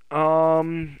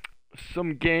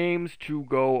 Some games to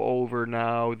go over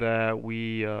now that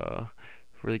we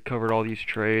really covered all these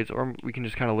trades, or we can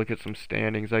just kind of look at some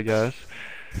standings, I guess.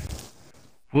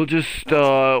 We'll just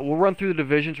we'll run through the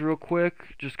divisions real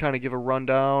quick, just kind of give a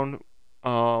rundown.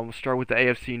 We'll start with the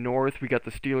AFC North. We got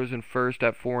the Steelers in first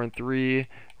at 4-3.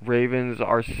 Ravens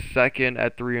are second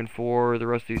at 3-4. The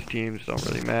rest of these teams don't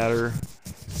really matter.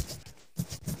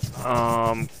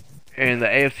 In the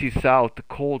AFC South, the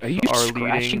Colts Are you are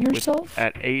scratching leading yourself?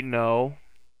 at 8-0.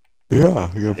 Yeah, you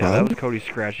got a Yeah, that problem? was Cody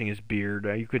scratching his beard.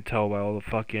 You could tell by all the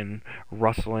fucking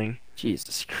rustling.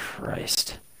 Jesus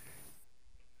Christ.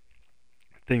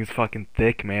 Thing's fucking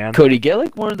thick, man. Cody, get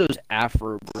like one of those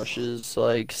afro brushes.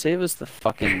 Like, save us the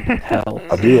fucking hell.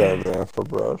 I do have an afro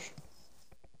brush.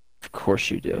 Of course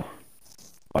you do.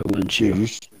 Why wouldn't Dude, you?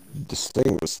 this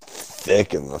thing was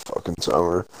thick in the fucking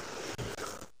summer.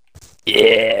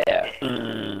 Yeah.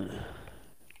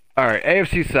 Alright,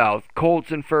 AFC South.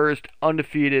 Colts in first,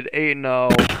 undefeated,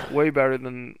 8-0. Way better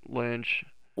than Lynch.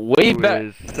 Way who better.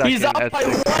 is second He's up at by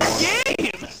 1 6-1. game.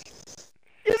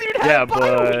 He hasn't even had Yeah, a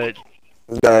bye week.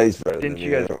 but Nah, he's better didn't than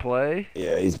you guys play?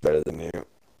 Yeah, he's better than you.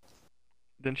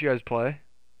 Didn't you guys play?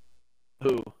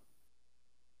 Who?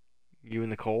 You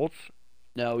and the Colts?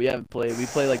 No, we haven't played. We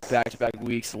play like back-to-back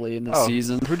weeks late in the Oh,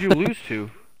 season. Who'd you lose to?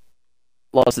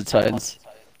 Lost the Titans.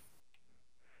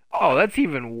 Oh, that's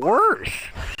even worse.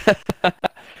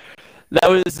 That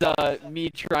was me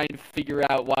trying to figure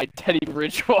out why Teddy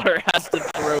Bridgewater has to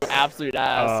throw absolute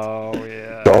ass. Oh,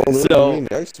 yeah. Don't lose So- to me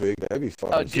next week. That'd be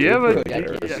fun. Do you have a? Yeah,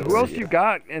 Who else you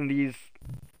got in these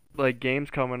like games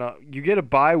coming up? You get a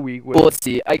bye week with Well, let's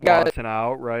see. I got Watson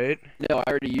out, right? no. I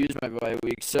already used my bye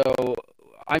week, so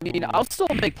I mean, I'll still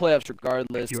make playoffs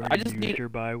regardless. You I already just used need, your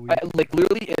bye week. like,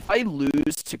 literally, if I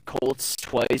lose to Colts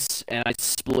twice and I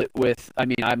split with, I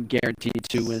mean, I'm guaranteed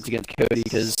 2 wins against Cody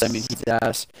because, I mean, he's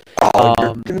ass. Oh, you're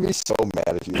Um, gonna be so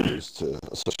mad if you lose to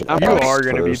such an I'm You probably- ass are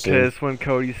gonna be person. pissed when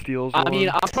Cody steals one. I mean,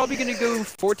 I'm probably gonna go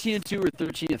 14-2 or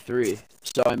 13-3.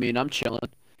 So, I mean, I'm chilling.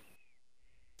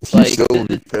 You like, still would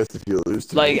be pissed if you lose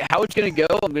to me. Like, how it's gonna go?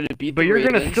 I'm gonna beat. but the you're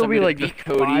gonna Ravens, still I'm be gonna like the beat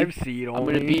Cody. 5 seed only. I'm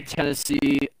gonna beat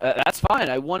Tennessee. That's fine.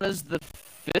 I won as the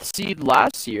 5th seed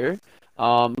last year.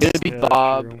 I'm gonna beat Yeah, that's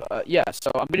Bob. true. Yeah,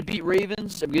 so I'm gonna beat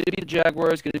Ravens. I'm gonna beat the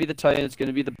Jaguars. Gonna beat the Titans.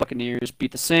 Gonna beat the Buccaneers.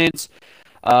 Beat the Saints.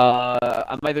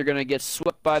 I'm either gonna get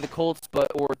swept by the Colts,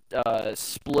 or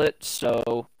split.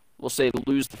 So we'll say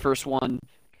lose the first one.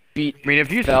 Beat. I mean,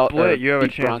 if you Fal- or split, you have a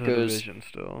beat chance in the Broncos. division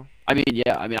still. I mean,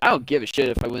 yeah. I mean, I don't give a shit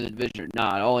if I win the division or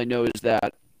not. All I know is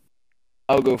that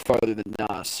I'll go farther than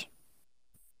Nas.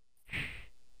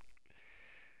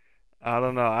 I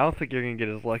don't know. I don't think you're gonna get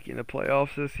as lucky in the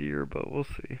playoffs this year, but we'll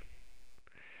see.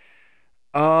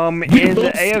 We In will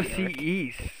the see, AFC Eric.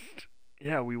 East,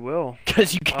 yeah, we will.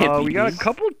 Because you can't beat We got me.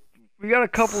 we got a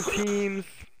couple teams.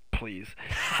 Please.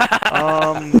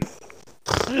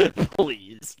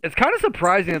 Please. It's kind of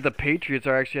surprising that the Patriots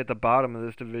are actually at the bottom of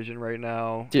this division right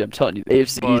now. Dude, I'm telling you, the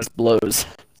AFC But- East blows.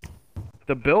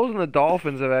 The Bills and the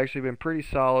Dolphins have actually been pretty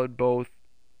solid, both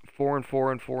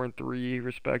 4-4 and 4-3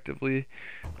 respectively,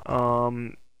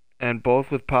 and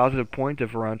both with positive point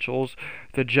differentials.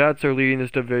 The Jets are leading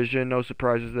this division, no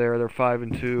surprises there. They're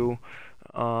 5-2,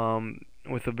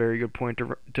 with a very good point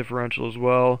differential as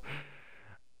well.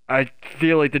 I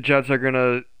feel like the Jets are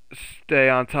gonna stay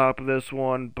on top of this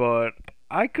one, but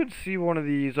I could see one of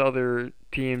these other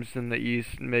teams in the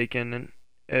East making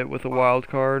it with a wild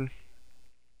card.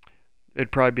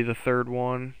 It'd probably be the third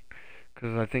one,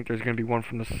 because I think there's going to be one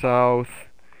from the South,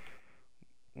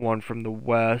 one from the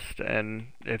West, and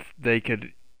if they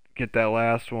could get that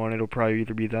last one, it'll probably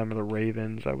either be them or the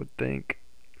Ravens, I would think.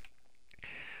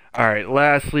 Alright,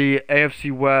 lastly,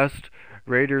 AFC West.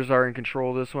 Raiders are in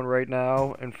control of this one right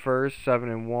now, and first,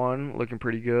 7-1, looking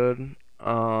pretty good. They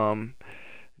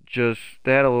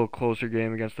had a little closer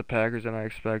game against the Packers than I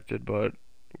expected, but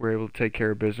we're able to take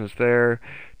care of business there.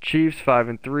 Chiefs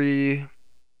 5-3.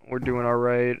 We're doing all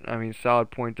right. I mean, solid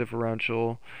point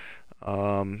differential.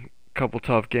 Couple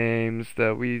tough games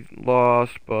that we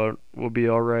lost, but we'll be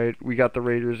all right. We got the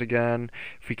Raiders again.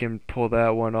 If we can pull that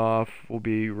one off, we'll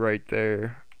be right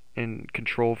there in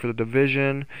control for the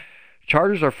division.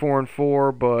 Chargers are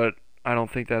 4-4, but I don't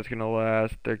think that's gonna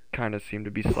last. They kind of seem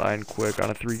to be sliding quick on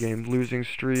a 3-game losing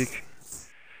streak.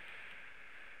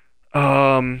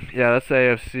 Yeah, that's the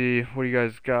AFC. What do you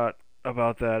guys got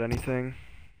about that? Anything?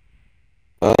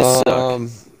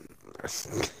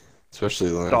 Especially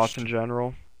Lynch. Thoughts in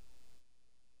general?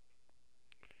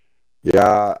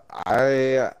 Yeah,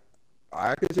 I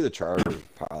could see the Chargers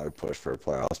probably push for a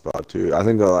playoff spot too. I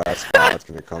think the last spot's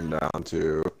gonna come down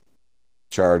to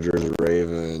Chargers,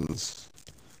 Ravens.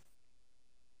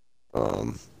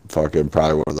 Fucking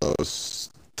probably one of those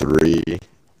 3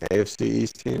 AFC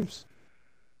East teams.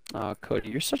 Oh, Cody,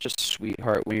 you're such a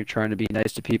sweetheart when you're trying to be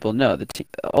nice to people. No,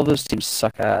 all those teams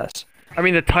suck ass. I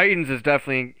mean, the Titans is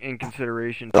definitely in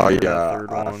consideration. Oh too, the yeah, third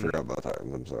I one. forgot about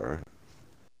Titans. I'm sorry.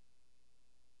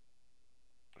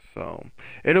 So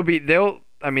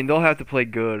they'll have to play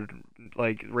good.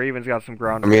 Like Ravens got some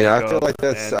ground. I to mean, make I feel up, like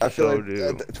that's. and I feel so like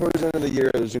do. towards the end of the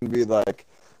year, there's gonna be like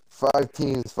 5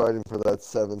 teams fighting for that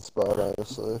 7th spot.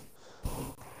 Honestly.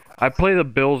 I play the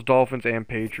Bills, Dolphins, and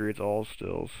Patriots all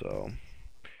still. So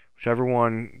whichever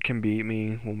one can beat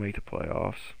me will make the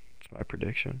playoffs. That's my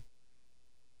prediction.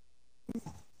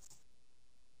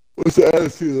 What's the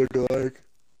NFC looking like?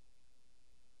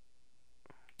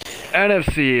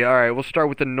 NFC. All right, we'll start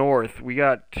with the North. We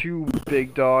got 2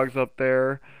 big dogs up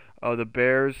there. The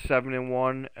Bears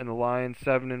 7-1 and the Lions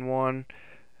 7-1.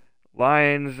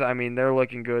 Lions, I mean, they're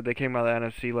looking good. They came out of the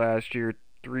NFC last year,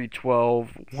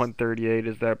 312, 138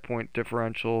 is that point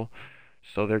differential,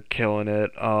 so they're killing it.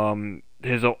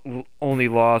 His only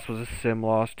loss was a sim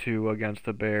loss too against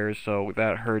the Bears, so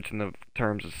that hurts in the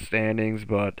terms of standings.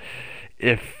 But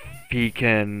if he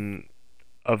can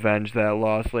avenge that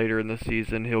loss later in the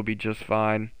season, he'll be just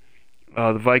fine.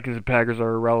 The Vikings and Packers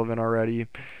are irrelevant already.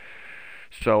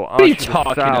 So on What are you to the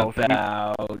talking South,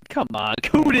 about? Come on,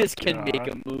 Kudus can make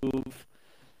a move.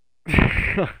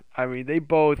 I mean, they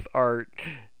both are.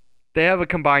 They have a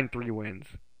combined 3 wins.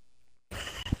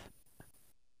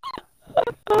 I'll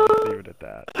just leave it at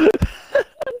that.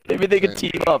 Maybe they could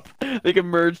team up. They could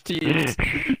merge teams.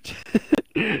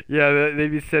 Yeah,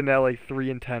 they'd be sitting at like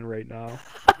 3-10 right now.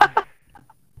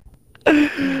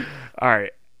 All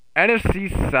right,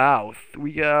 NFC South.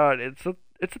 We got it's a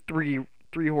three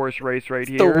horse race right It's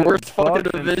here. the worst fucking Bucks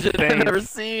and division I've Saints ever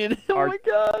seen. Oh are- my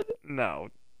god. No,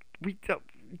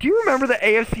 do you remember the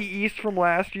AFC East from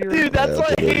last year? Dude, that's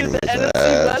why I hated the Yeah, NFC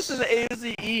ass. West and the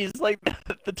AFC East. Like,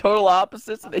 the total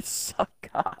opposites, and they suck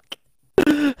cock.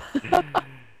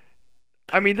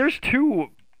 I mean, there's two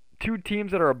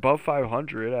teams that are above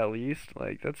 500 at least.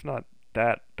 Like, that's not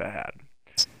that bad.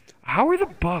 How are the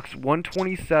Bucks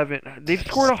 127? They've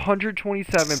scored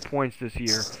 127 points this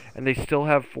year, and they still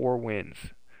have 4 wins,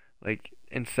 like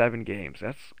in 7 games.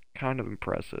 That's kind of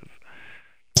impressive.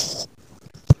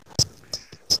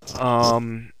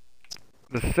 I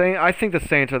think the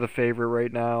Saints are the favorite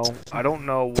right now. I don't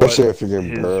know what Especially if you're getting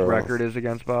his Burrow. record is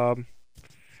against Bob,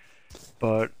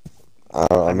 but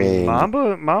I mean,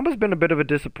 Mamba's been a bit of a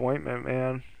disappointment,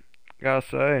 man. Gotta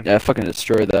say. Yeah, I fucking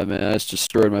destroyed that, man. I just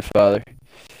destroyed my father.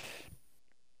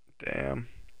 Damn.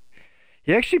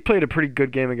 He actually played a pretty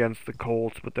good game against the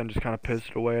Colts, but then just kind of pissed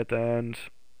it away at the end.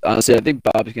 Honestly, I think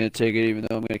Bob's gonna take it, even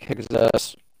though I'm gonna kick his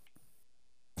ass.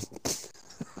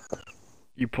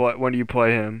 When do you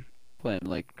play him? Play him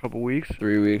like A couple weeks?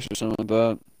 3 weeks or something like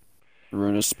that.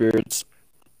 Ruin his spirits.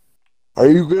 are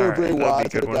you gonna Alright, bring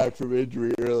that'd be a good Watson one. back from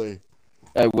injury early?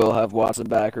 I will have Watson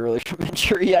back early from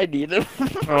injury. I need him.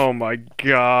 Oh my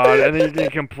god. And then you're gonna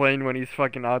complain when he's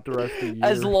fucking out the rest of the year.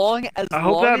 As long as I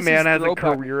hope long that as man his has a throw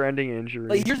power- career-ending injury.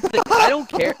 Like, here's the thing. I don't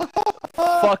care.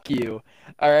 Fuck you.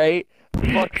 All right.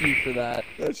 Fuck you for that.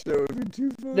 That show would be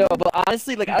too funny. No, but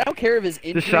honestly, like, I don't care if his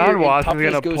injury Deshaun or Watson's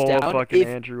toughness gonna goes pull down. a fucking If,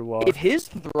 Andrew Luck. if his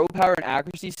throw power and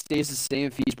accuracy stays the same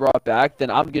if he's brought back, then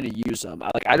I'm gonna use him.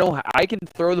 I can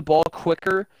throw the ball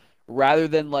quicker rather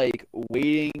than like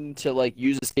waiting to like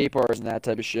use escape bars and that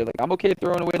type of shit. Like, I'm okay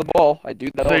throwing away the ball. I do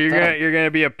that So all the you're time. gonna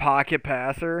be a pocket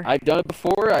passer? I've done it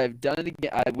before. I've done it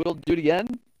again. I will do it again.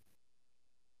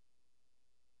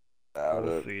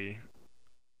 We'll see.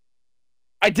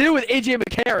 I did it with AJ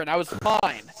McCarron. I was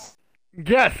fine.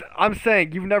 Yes, I'm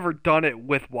saying you've never done it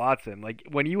with Watson. Like,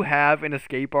 when you have an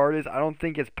escape artist, I don't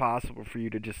think it's possible for you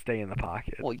to just stay in the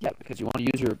pocket. Well, yeah, because you want to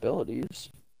use your abilities.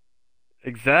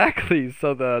 Exactly.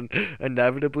 So then,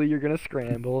 inevitably, you're gonna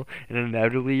scramble, and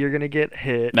inevitably, you're gonna get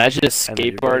hit. Imagine you're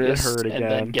escape gonna get artist hurt and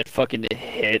then again. get fucking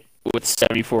hit with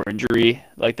 74 injury.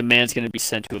 Like, the man's gonna be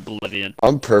sent to oblivion.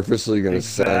 I'm purposely gonna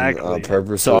Exactly. send.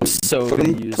 Purposely. So I'm so put gonna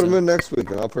him, use put him him. in next week,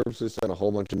 and I'll purposely send a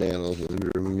whole bunch of nanos and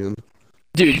injure him again.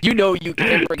 Dude, you know you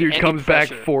can't bring Dude any comes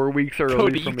pressure. back 4 weeks early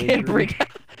Cody, you from can't injury.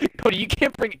 bring Cody, you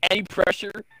can't bring any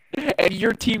pressure, and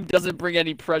your team doesn't bring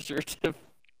any pressure to.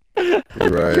 You're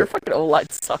right. Your fucking O-line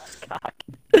sucks, cock.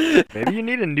 Maybe you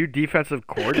need a new defensive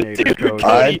coordinator, Dude, Cody.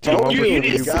 I Cody, told you you, need to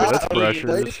we switch got teams.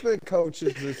 replacement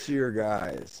coaches this year,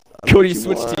 guys. I'm Cody, what you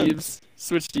switch want. teams.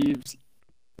 Switch teams.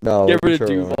 No, Get rid of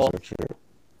Trevor Duval. Lawrence next year.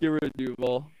 Get rid of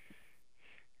Duval.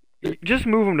 Just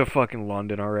move him to fucking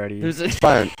London already. It's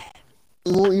fine.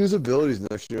 We won't use abilities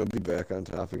next year. I'll be back on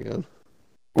top again.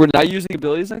 We're not using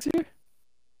abilities next year?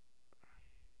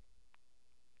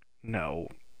 No.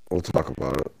 We'll talk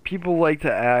about it. People like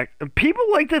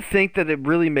to think that it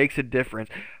really makes a difference.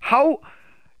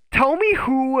 Tell me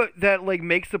who that like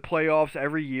makes the playoffs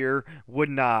every year would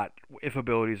not if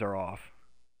abilities are off.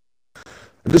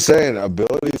 I'm just saying,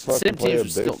 abilities fucking Sim play a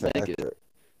teams would big still make it. factor.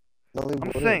 No, they I'm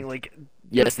wouldn't. saying like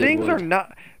Yes, the they things are would.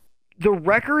 not the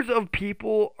records of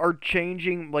people are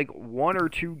changing like 1 or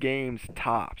 2 games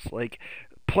tops. Like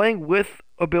playing with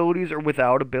abilities or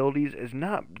without abilities is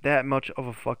not that much of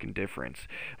a fucking difference.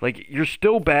 Like you're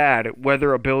still bad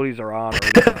whether abilities are on or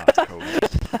not, Cody.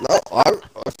 No,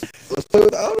 let's play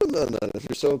without him then, if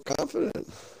you're so confident.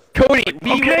 Cody,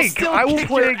 we will Okay, still I will kick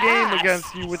play your a game ass.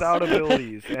 against you without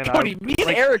abilities. And Cody, me and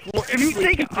like, Eric will if you easily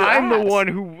think kick your I'm the ass. one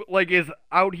who like is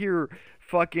out here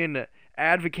fucking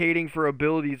advocating for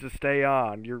abilities to stay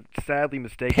on, you're sadly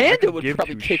mistaken. I Panda could would give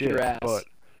probably two kick your shits, ass. But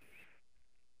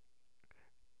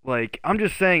like, I'm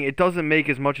just saying, it doesn't make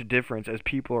as much difference as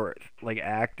people are like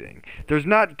acting. There's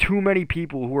not too many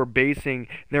people who are basing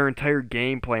their entire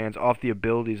game plans off the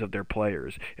abilities of their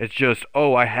players. It's just,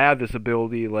 oh, I have this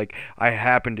ability, like I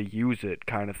happen to use it,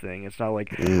 kind of thing. It's not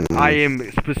like I am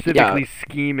specifically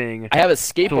scheming. I have a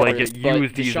skateboard, to, like, but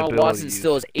use these Deshaun Watson abilities.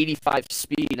 still has 85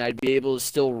 speed, and I'd be able to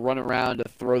still run around to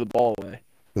throw the ball away.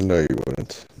 No, you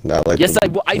wouldn't. Not like Yes, the I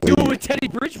do way it you- with Teddy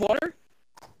Bridgewater.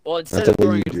 Well, instead That's of the way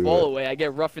throwing you the do ball it. away, I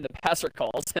get roughing the passer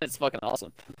calls, and it's fucking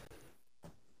awesome.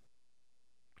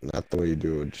 Not the way you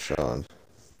do it with Deshaun.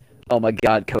 Oh my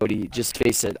God, Cody, just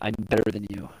face it. I'm better than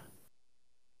you.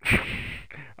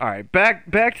 All right, back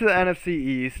to the NFC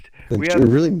East. We You're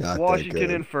have really not that Washington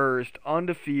good. in first,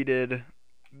 undefeated.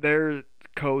 They're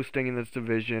coasting in this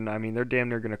division. I mean, they're damn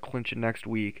near gonna clinch it next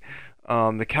week.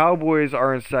 The Cowboys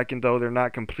are in second, though. They're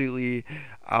not completely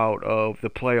out of the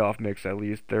playoff mix, at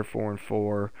least. They're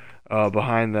 4-4.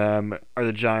 Behind them are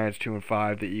the Giants,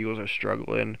 2-5. The Eagles are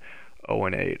struggling,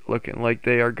 0-8. Looking like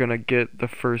they are going to get the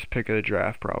first pick of the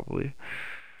draft, probably.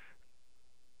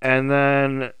 And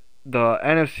then the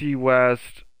NFC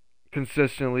West,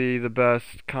 consistently the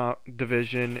best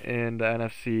division in the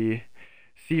NFC.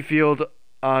 Seafield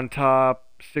on top,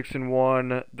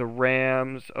 6-1. The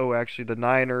Rams, actually the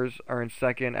Niners are in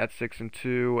second at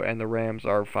 6-2, and the Rams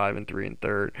are 5-3 in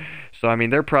third. So I mean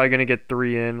they're probably gonna get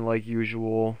 3 in like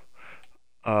usual.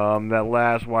 That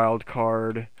last wild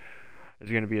card is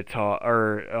gonna be is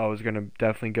gonna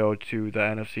definitely go to the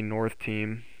NFC North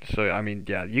team. So I mean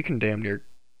yeah, you can damn near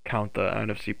count the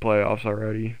NFC playoffs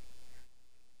already.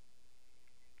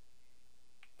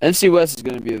 NFC West is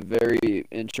going to be a very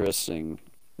interesting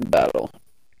battle.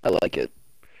 I like it.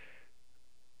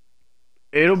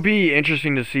 It'll be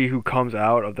interesting to see who comes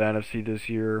out of the NFC this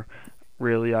year.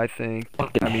 Really, I think.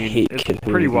 I mean, it's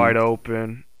pretty wide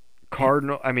open.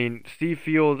 Steve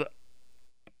Field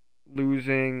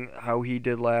losing how he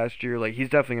did last year, like he's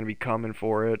definitely going to be coming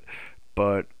for it.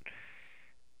 But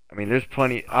I mean, there's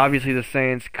plenty. Obviously, the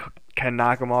Saints can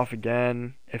knock him off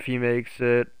again if he makes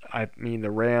it. I mean,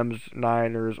 the Rams,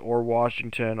 Niners, or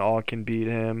Washington all can beat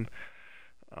him.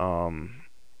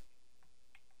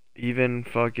 Even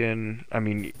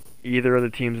either of the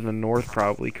teams in the North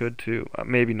probably could too.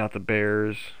 Maybe not the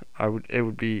Bears. It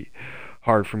would be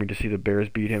hard for me to see the Bears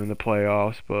beat him in the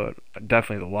playoffs, but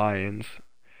definitely the Lions.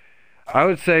 I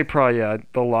would say probably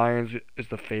the Lions is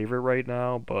the favorite right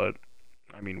now, but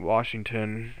I mean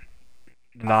Washington,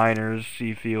 the Niners,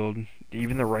 Seafield,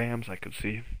 even the Rams I could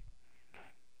see.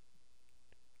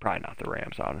 Probably not the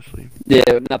Rams, honestly.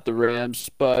 Yeah, not the Rams,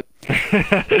 but is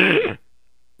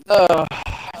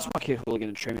my kid Hooligan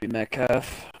to trade me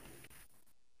Metcalf?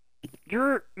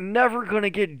 You're never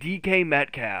gonna get DK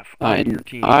Metcalf I on your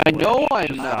team. know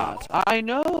I'm not. I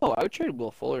know. I would trade Will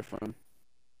Fuller for him.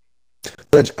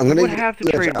 Rich, I'm gonna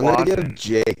Watson. give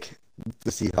Jake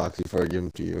the Seahawks before I give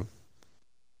him to you.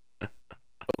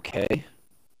 Okay.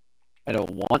 I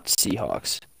don't want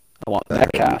Seahawks. I want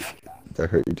Metcalf.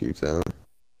 That hurt you deep down.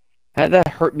 How'd that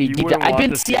hurt me? I've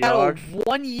been the Seattle Seahawks?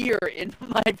 1 year in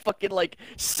my fucking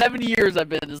 7 years I've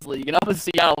been in this league, and I'm a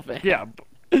Seattle fan. Yeah,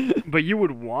 but you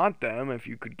would want them if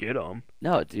you could get them.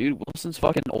 No, dude, Wilson's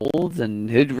fucking old, and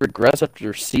he'd regress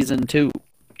after season 2.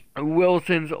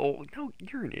 Wilson's old. No,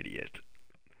 you're an idiot.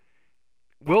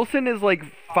 Wilson is like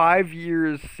 5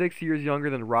 years, 6 years younger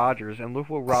than Rodgers, and look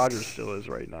what Rodgers still is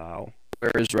right now.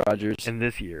 Where is Rodgers? And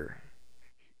this year,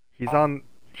 he's on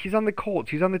the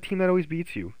Colts. He's on the team that always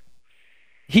beats you.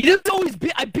 He doesn't always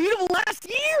beat. I beat him last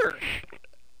year.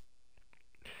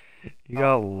 You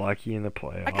got lucky in the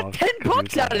playoffs. I got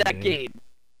 $10 out of that game.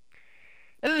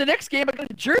 And then the next game, I got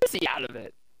a jersey out of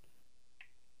it.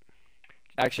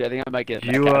 Actually, I think I might get a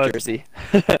Metcalf jersey.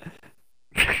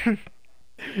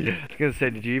 I was gonna say,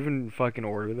 did you even fucking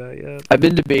order that yet? I've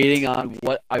been debating on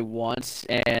what I want,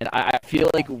 and I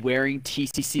feel like wearing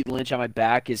TCC Lynch on my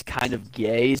back is kind of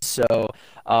gay, so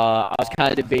I was kind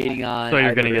of debating on... So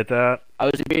you're gonna get that? I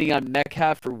was debating on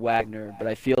Metcalf or Wagner, but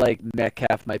I feel like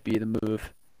Metcalf might be the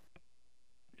move.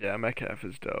 Yeah, Metcalf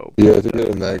is dope. Yeah, I think I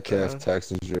got a Metcalf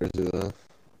Texans jersey, though.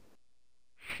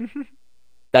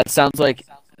 That sounds like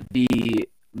the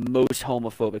most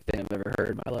homophobic thing I've ever heard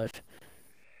in my life.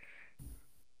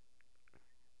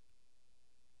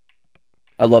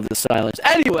 I love the silence.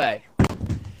 Anyway,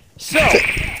 so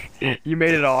you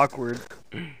made it awkward.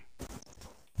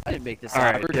 I didn't make this. All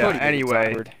right. Yeah.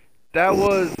 Anyway,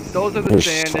 those are the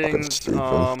standings.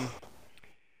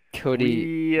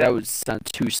 Cody, that would sound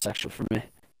too sexual for me.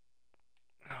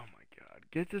 Oh my god,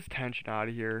 get this tension out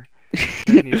of here. I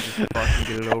need to just fucking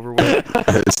get it over with.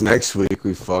 It's next week.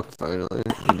 We fuck finally.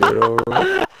 Get it over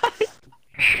with.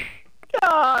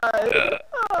 God.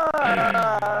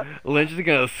 Lynch is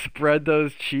gonna spread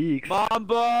those cheeks.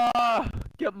 Mamba!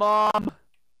 Get mom!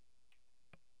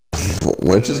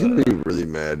 Lynch is gonna be really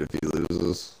mad if he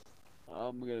loses.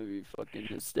 I'm gonna be fucking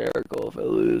hysterical if I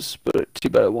lose, but too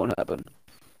bad it won't happen.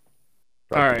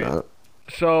 Alright.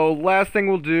 So, last thing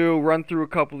we'll do, run through a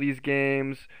couple of these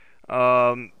games.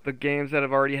 The games that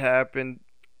have already happened.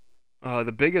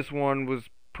 The biggest one was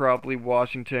probably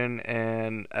Washington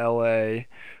and LA.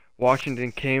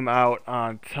 Washington came out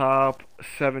on top,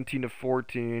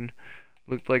 17-14.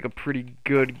 Looked like a pretty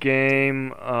good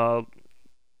game.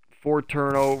 4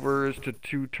 turnovers to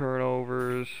 2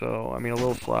 turnovers. So, I mean, a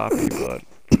little sloppy, but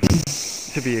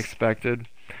to be expected.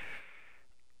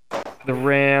 The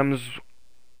Rams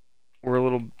were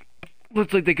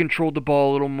looks like they controlled the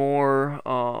ball a little more.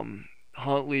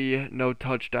 Huntley, no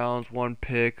touchdowns, 1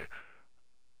 pick,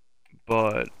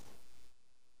 but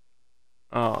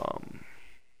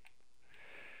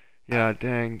yeah,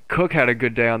 dang. Cook had a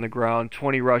good day on the ground.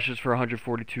 20 rushes for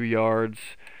 142 yards.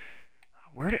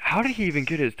 How did he even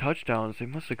get his touchdowns? They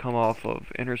must have come off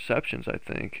of interceptions, I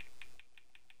think.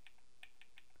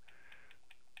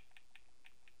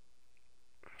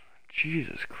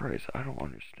 Jesus Christ, I don't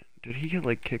understand. Did he get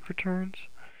like kick returns?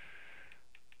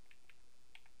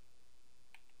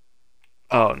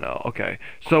 Oh no, okay.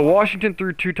 So Washington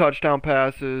threw 2 touchdown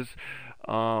passes.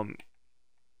 The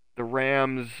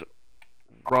Rams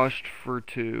rushed for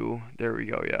 2. There we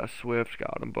go. Yeah, Swift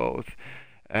got them both,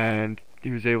 and he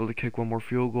was able to kick 1 more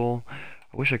field goal.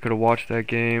 I wish I could have watched that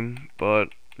game, but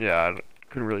yeah, I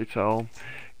couldn't really tell.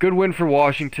 Good win for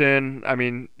Washington. I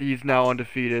mean, he's now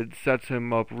undefeated. Sets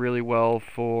him up really well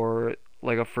for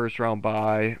like a first round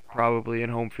bye, probably in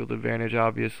home field advantage,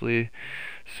 obviously.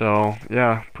 So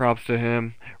yeah, props to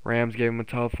him. Rams gave him a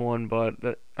tough one,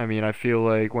 but I mean, I feel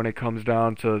like when it comes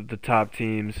down to the top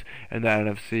teams in the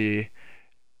NFC,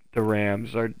 the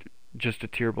Rams are just a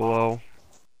tier below.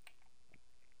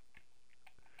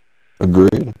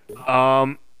 Agreed.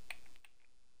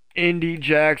 Indy,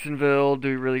 Jacksonville. Do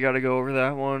we really got to go over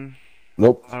that one?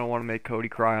 Nope. I don't want to make Cody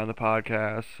cry on the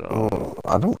podcast, so. Oh,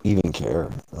 I don't even care.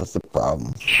 That's the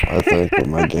problem. I think with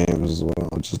my games as well.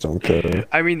 I just don't care.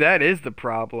 I mean, that is the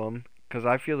problem, because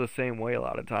I feel the same way a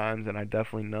lot of times, and I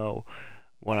definitely know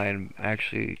when I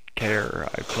actually care,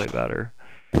 I play better.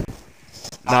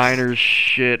 Niners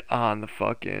shit on the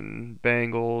fucking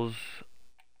Bengals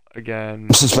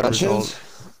again. Suspensions?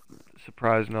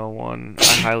 Surprise no one. I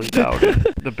highly doubt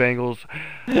it. The Bengals.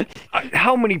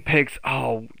 How many picks?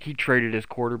 Oh, he traded his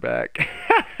quarterback.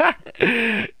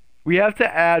 We have to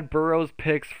add Burrow's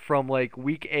picks from like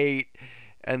week 8,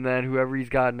 and then whoever he's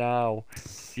got now.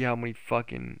 See how many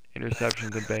fucking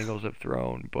interceptions the Bengals have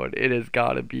thrown. But it has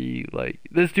got to be like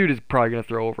this dude is probably gonna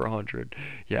throw over 100.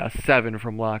 Yeah, 7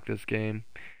 from Lock this game.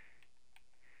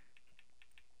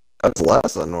 That's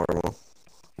less than normal.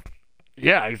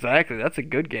 Yeah, exactly. That's a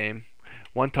good game.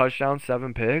 1 touchdown,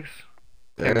 7 picks.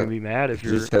 Yeah. Can't even be mad if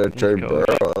you're Just had to his trade coach.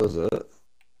 Burrow. That was it.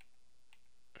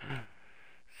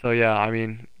 So yeah, I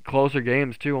mean, closer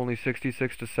games too. Only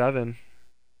 66-7.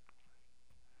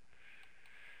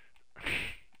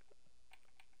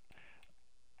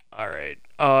 All right.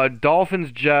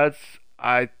 Dolphins Jets.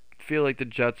 I feel like the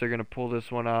Jets are gonna pull this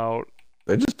one out.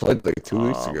 They just played like 2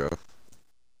 weeks ago.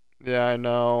 Yeah, I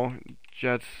know.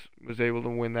 Jets was able to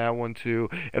win that one too.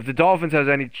 If the Dolphins has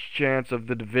any chance of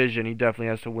the division, he definitely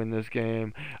has to win this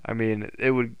game. I mean,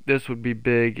 this would be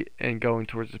big and going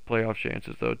towards his playoff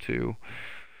chances though too.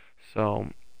 So,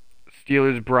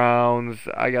 Steelers Browns,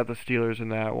 I got the Steelers in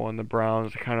that one. The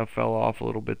Browns kind of fell off a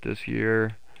little bit this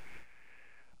year.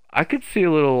 I could see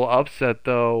a little upset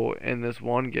though in this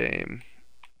one game.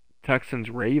 Texans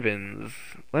Ravens.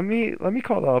 Let me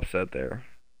call the upset there.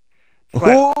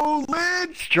 Oh,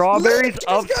 Lynch! Strawberries Lynch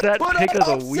upset got put pick on of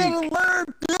the upset week.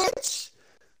 Alert, bitch!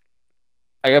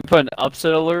 I gotta put an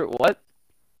upset alert. What?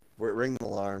 Ring the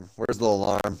alarm. Where's the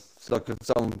alarm? So can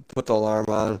someone put the alarm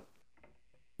on?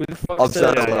 Who the fuck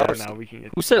Upset said alert. Now we can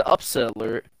get. Who said upset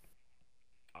alert?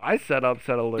 I said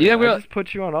upset alert. You think I'm I gonna- just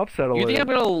put you on upset alert. You think I'm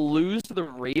gonna lose to the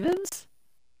Ravens?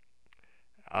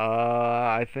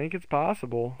 I think it's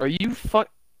possible. Are you fuck?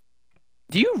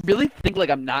 Do you really think like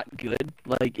I'm not good?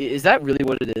 Like, is that really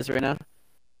what it is right now?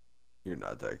 You're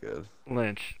not that good.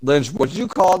 Lynch. Lynch, what you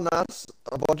call Nuts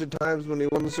a bunch of times when he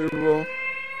won the Super Bowl?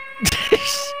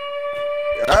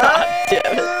 God damn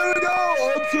it. There we go!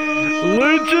 Upset alert!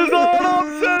 Lynch is on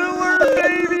upset alert,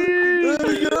 baby! There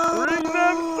we go! Ring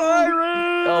them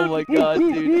sirens! Oh my god,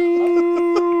 dude.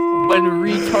 When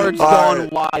retards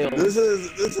Alright, gone wild. This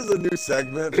is a new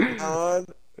segment from now on.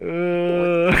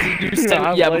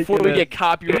 I'm Yeah, before we liking get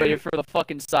copyrighted for the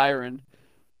fucking siren.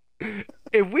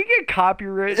 If we get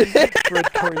copyrighted for a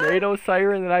tornado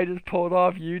siren that I just pulled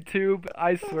off YouTube,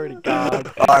 I swear to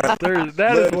God, Alright, that is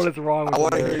Lynch, what is wrong with I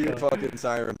want to hear America. your fucking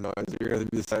siren noise. You're gonna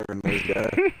be the siren noise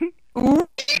guy.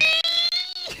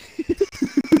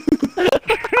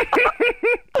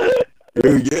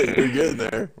 You're getting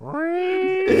there.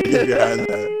 Yeah, you got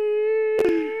that.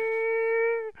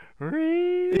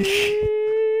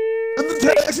 And the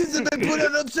Texans have been put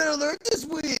on upset alert this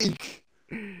week.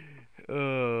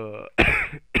 So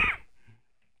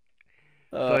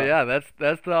yeah,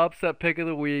 that's the upset pick of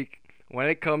the week. When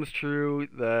it comes true,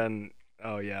 then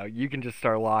oh yeah, you can just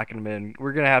start locking them in.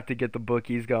 We're gonna have to get the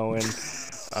bookies going.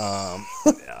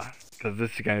 Yeah, because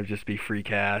this is gonna just be free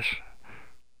cash.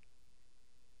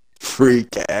 Free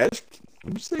cash?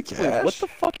 What did you say, cash? Wait, what the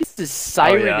fuck is this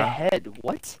siren yeah. head?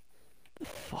 What?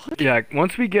 Fuck. Yeah,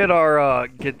 once we get our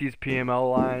get these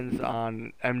PML lines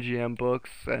on MGM books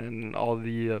and all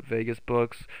the Vegas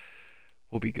books,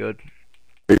 we'll be good.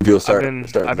 Maybe people I've start been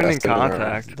start I've been in investing in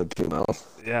contact. the PML.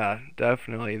 Yeah,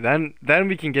 definitely. Then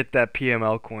we can get that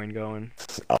PML coin going.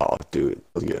 Oh, dude,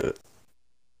 let's get it.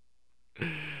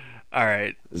 All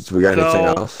right. Do we got anything So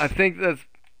else? I think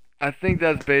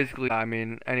that's basically. I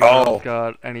mean, anyone else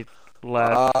got any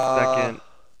last Uh, second?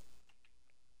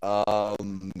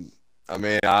 um, I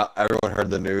mean, everyone heard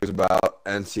the news about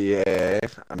NCAA.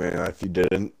 I mean, if you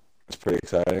didn't, it's pretty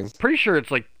exciting. Pretty sure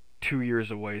it's like 2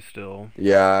 years away still.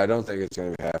 Yeah, I don't think it's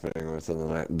gonna be happening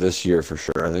within this year for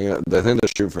sure. I think they're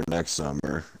shooting for next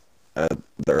summer at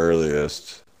the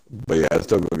earliest. But yeah, it's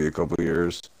still gonna be a couple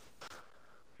years.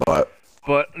 But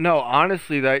But no,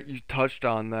 honestly, that you touched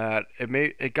on that.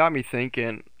 It got me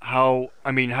thinking how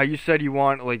you said you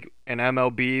want like an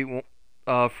MLB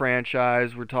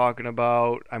franchise we're talking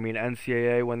about. I mean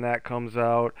NCAA when that comes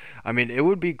out. I mean it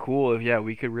would be cool if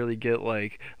we could really get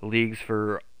like leagues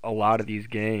for a lot of these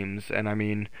games. And I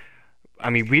mean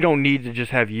we don't need to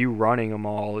just have you running them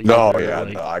all no, either. yeah,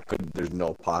 Like, no, I could. There's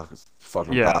no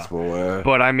fucking yeah. possible way.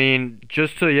 But I mean,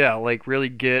 just to like really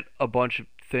get a bunch of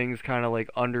things kind of like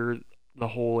under the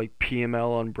whole like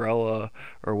PML umbrella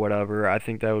or whatever, I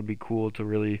think that would be cool to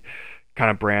really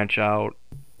kind of branch out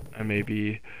and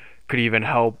maybe could even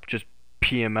help just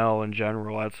PML in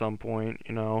general at some point,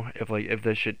 if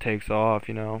this shit takes off.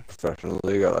 Professional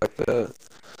league, I like that.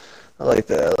 I like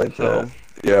that. I like So, that.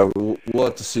 Yeah, we'll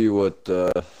have to see what.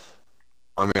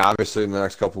 I mean, obviously, in the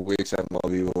next couple of weeks,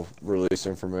 MLB will release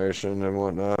information and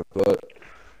whatnot. But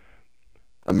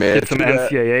I mean, get some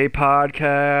NCAA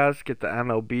podcasts, get the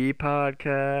MLB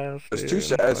podcast. It's dude, too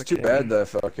sad. It's too bad that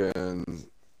fucking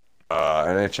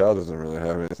NHL doesn't really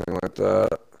have anything like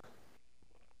that.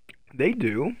 They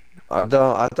do. I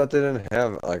don't. I thought they didn't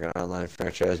have like an online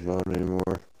franchise mode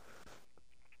anymore.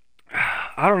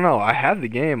 I don't know. I have the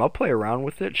game. I'll play around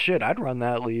with it. Shit, I'd run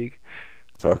that league.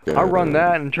 Fucking. I'll run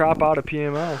that and drop out of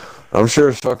PML. I'm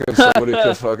sure fucking somebody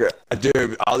could fucking.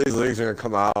 Dude, all these leagues are gonna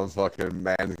come out and fucking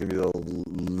Madden's gonna be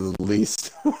the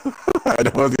least. I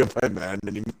don't want to play Madden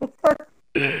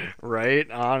anymore. Right?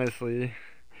 Honestly.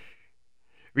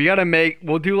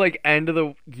 We'll do like end of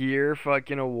the year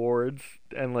fucking awards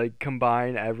and like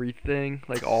combine everything,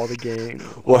 like all the games.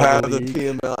 We'll all have the leagues,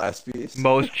 PML SPs.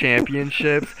 most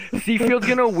championships. Seafield's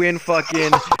gonna win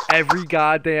fucking every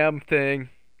goddamn thing.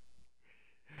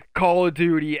 Call of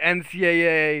Duty,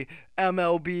 NCAA,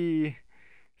 MLB,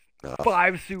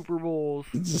 5 Super Bowls.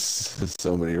 Just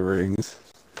so many rings.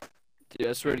 Dude,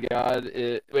 I swear to God.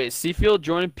 Wait, Seafield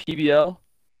joining PBL?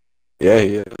 Yeah,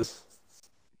 he is.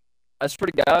 I swear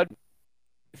to God,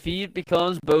 if he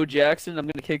becomes Bo Jackson, I'm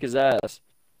gonna kick his ass.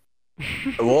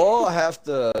 We'll have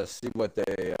to see what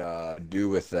they do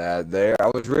with that. I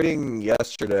was reading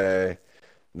yesterday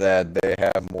that they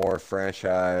have more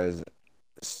franchise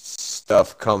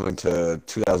stuff coming to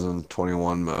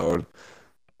 2021 mode,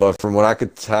 but from what I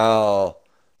could tell,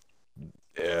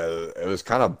 it was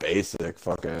kind of basic.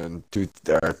 Fucking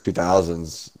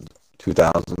 2000s.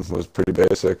 2000 was pretty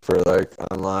basic for like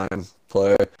online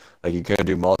play. Like you couldn't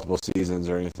do multiple seasons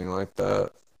or anything like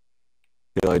that.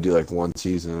 You only do like one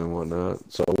season and whatnot.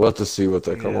 So we'll have to see what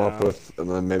they come up with, and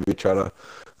then maybe try to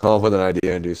come up with an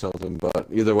idea and do something. But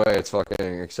either way, it's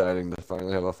fucking exciting to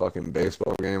finally have a fucking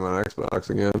baseball game on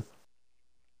Xbox again.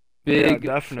 Big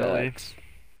definitely. facts.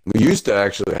 We used to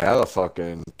actually have a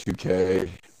fucking 2K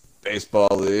baseball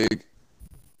league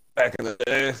back in the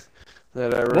day.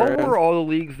 What were all the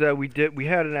leagues that we did? We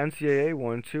had an NCAA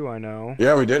one too, I know.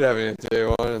 Yeah, we did have an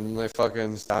NCAA one, and they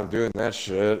fucking stopped doing that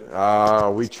shit.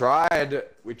 We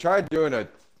tried doing a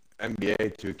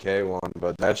NBA 2K one,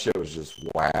 but that shit was just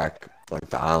whack. Like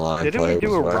the online Didn't play we do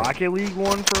was a whack. Rocket League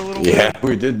one for a little bit? Yeah,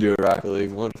 we did do a Rocket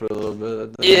League one for a little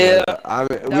bit. Yeah, I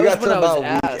mean, we was got when to I was about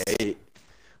ass. week 8. We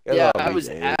got Yeah, about I week was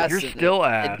 8. ass. You're in still it.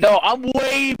 ass. No, I'm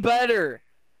way better.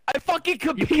 I fucking You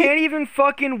compete. can't even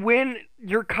fucking win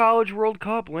your college World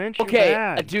Cup, Lynch. You're Okay,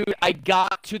 bad. dude, I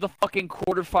got to the fucking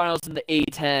quarterfinals in the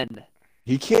A10.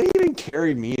 He can't even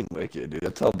carry me in Wicked, dude.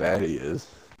 That's how bad he is.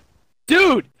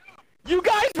 Dude, you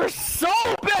guys were so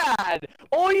bad.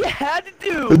 All you had to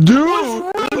do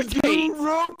was rotate.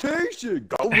 Rotation.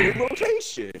 Go in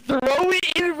rotation. Throw it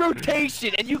in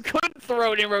rotation, and you couldn't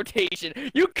throw it in rotation.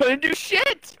 You couldn't do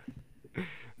shit.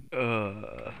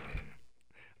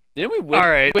 Didn't we win? All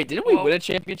right. Wait, didn't we win a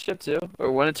championship too,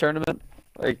 or win a tournament?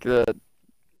 Like the.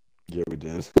 Yeah, we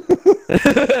did.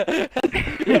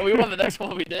 Yeah, we won the next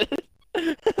one. We did.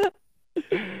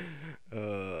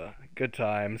 Good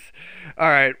times. All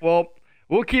right. Well,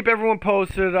 We'll keep everyone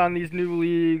posted on these new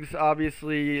leagues.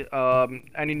 Obviously,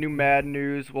 any new Madden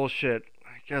news. Well, shit.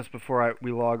 I guess before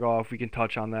we log off, we can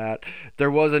touch on that. There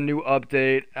was a new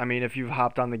update. I mean, if you've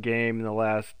hopped on the game in the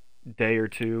last day or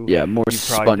two, Yeah, more you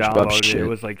probably SpongeBob downloaded it. shit.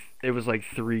 It was like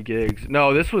 3 gigs.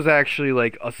 No, this was actually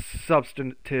like a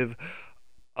substantive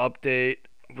update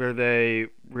where they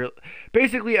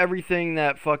basically everything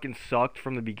that fucking sucked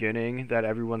from the beginning that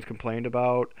everyone's complained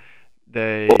about.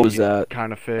 They What was that?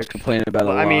 kind of fixed. Complaining about a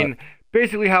lot. I mean,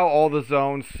 basically how all the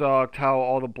zones sucked, how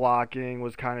all the blocking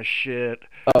was kind of shit.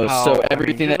 oh, how, so I mean,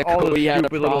 everything just that all the Cody had a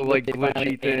stupid little, problem like, with, they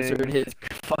finally glitchy answered things. his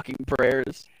fucking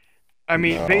prayers. I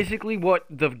mean, No. basically what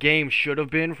the game should have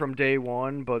been from day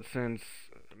one, but since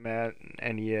Matt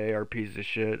and EA are pieces of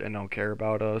shit and don't care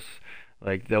about us,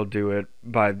 like they'll do it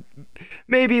by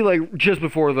maybe like just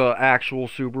before the actual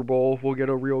Super Bowl, we'll get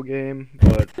a real game.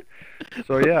 But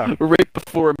so yeah, Right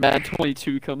before Madden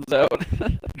 22 comes out.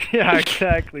 yeah,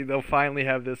 exactly. They'll finally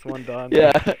have this one done.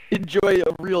 Yeah, enjoy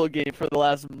a real game for the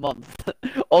last month.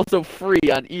 Also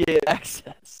free on EA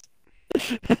Access.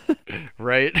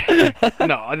 Right?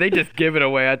 No, they just give it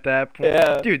away at that point.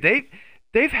 Yeah. Dude,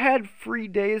 they've had free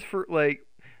days for like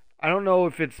I don't know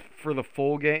if it's for the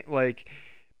full game. Like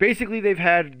basically they've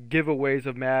had giveaways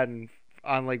of Madden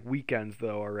on like weekends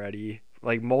though already.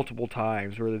 Like multiple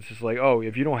times where it's just like, "Oh,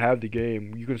 if you don't have the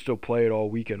game, you can still play it all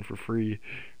weekend for free.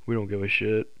 We don't give a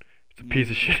shit." It's a piece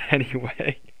of shit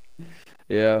anyway.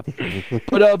 Yeah.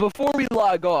 But before we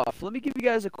log off, let me give you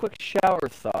guys a quick shower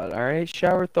thought, alright?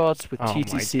 Shower thoughts with Oh my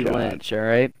TTC God. Lynch,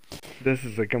 alright? This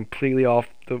is a completely off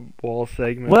the wall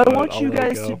segment. What I but want I'll you let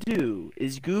it guys to go. do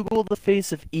is Google the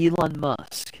face of Elon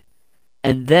Musk,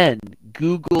 and then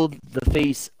Google the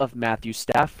face of Matthew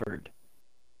Stafford.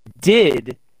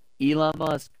 Did Elon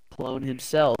Musk clone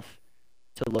himself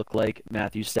to look like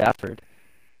Matthew Stafford?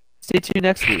 Stay tuned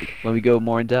next week when we go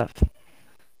more in depth.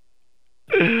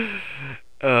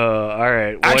 All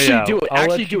right. Well, Actually, yeah, do it. I'll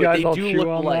let Actually, you do it. guys They all do chew look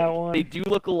on that alike. one. They do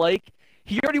look alike.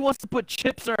 He already wants to put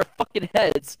chips in our fucking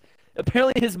heads.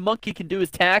 Apparently, his monkey can do his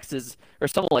taxes or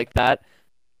something like that.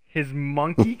 His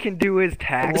monkey can do his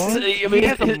taxes? I He mean-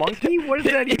 has a monkey? What is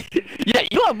that? Yeah,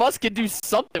 Elon Musk can do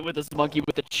something with this monkey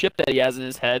with the chip that he has in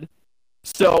his head.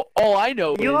 So all I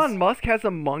know Elon is, Musk has a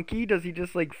monkey? Does he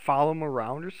just, like, follow him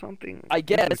around or something? I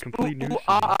This is a guess, complete ooh,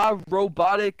 nuisance.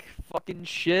 robotic fucking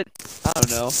shit. I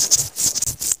don't know.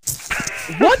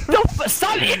 What the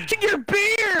stop itching your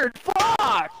beard!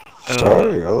 Fuck!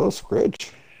 Sorry, a little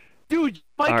scritch. Dude,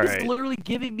 Mike is Alright. literally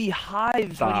giving me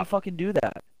hives when you Stop. fucking do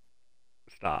that.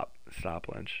 Stop,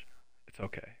 Lynch. It's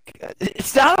okay.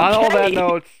 It's not okay. On all that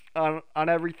notes, on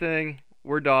everything,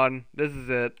 we're done. This is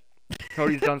it.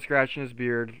 Cody's done scratching his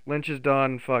beard. Lynch is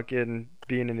done fucking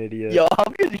being an idiot. Yo,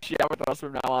 I'm gonna shower with us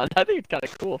from now on. I think it's kind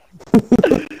of cool.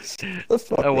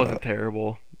 That wasn't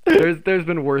terrible. There's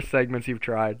been worse segments you've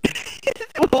tried.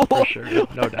 For sure,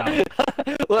 no doubt.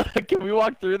 Well, can we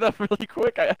walk through them really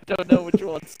quick? I don't know which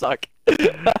ones suck. I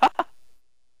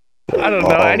don't know.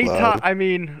 Oh, Anytime, man. I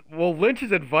mean, well,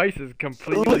 Lynch's advice is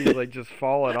completely like just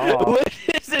falling off.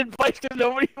 Lynch's advice because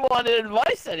nobody wanted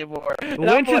advice anymore. And I'm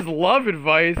Lynch's like, love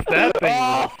advice. That thing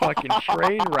was a fucking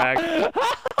train wreck.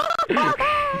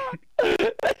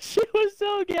 That shit was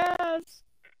so gas.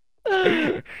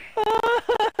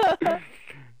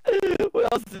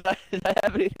 What else did I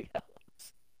have anything else?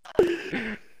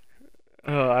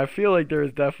 I feel like there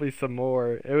was definitely some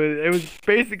more. It was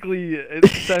basically it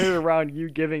centered around you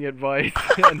giving advice,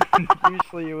 and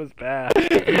usually it was bad.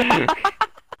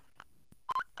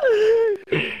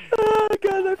 Oh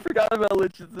god, I forgot about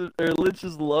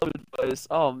Lynch's love advice.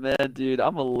 Oh man, dude,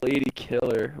 I'm a lady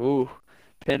killer. Ooh,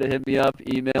 Panda, hit me up.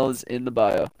 Email is in the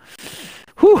bio.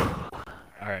 Whew.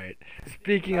 All right.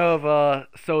 Speaking of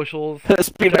socials,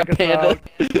 Speaking check of us Panda. out.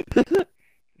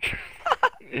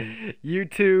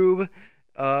 YouTube.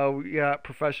 We got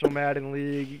Professional Madden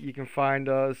League. You can find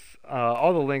us.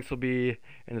 All the links will be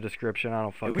in the description. I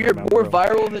don't fucking We are remember more 'em.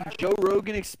 viral than Joe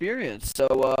Rogan Experience,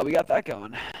 so we got that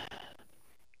going.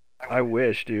 I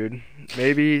wish, dude.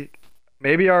 Maybe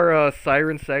our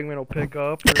siren segment will pick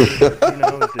up. Or, who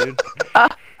knows, dude?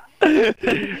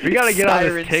 We gotta get on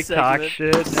Siren this TikTok segment.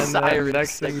 shit, and then Siren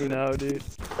next thing you segment. know, dude,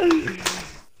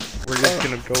 we're just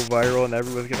gonna go viral, and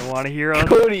everyone's gonna want to hear us.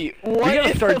 Cody, what gotta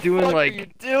in start the doing, fuck like, are you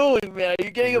doing, man? Are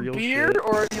you getting a real beer shit.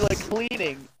 or are you like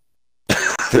cleaning?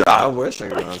 I wish I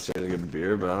could go downstairs and get a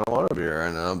beer, but I don't want a beer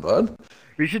right now, bud.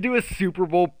 We should do a Super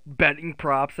Bowl betting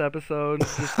props episode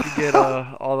just to get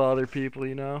all the other people,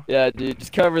 you know. Yeah, dude,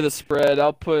 just cover the spread.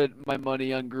 I'll put my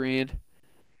money on green.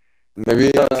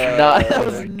 Maybe That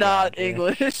was not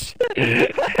English.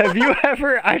 Have you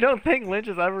ever? I don't think Lynch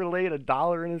has ever laid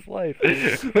 $1 in his life.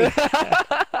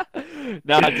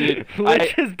 Nah, dude.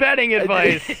 Lynch's betting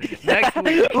advice next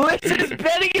week. Lynch's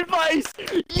betting advice.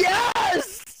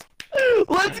 Yes.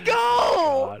 Let's go.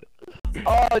 God.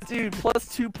 Oh, dude, plus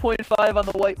 2.5 on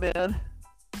the white man.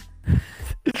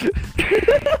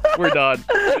 We're done.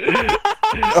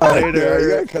 Oh, yeah, you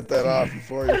gotta cut that off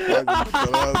before you fucking put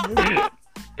that out.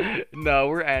 No,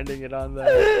 we're ending it on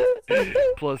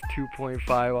that. Plus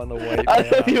 2.5 on the white I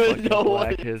man don't on even fucking know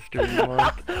Black what- History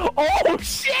Month. Oh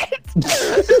shit!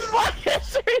 This is Black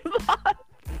History Month.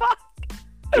 Fuck.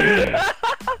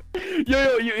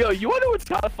 Yo, you wanna know what's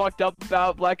kind of fucked up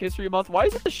about Black History Month? Why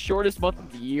is it the shortest month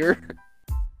of the year?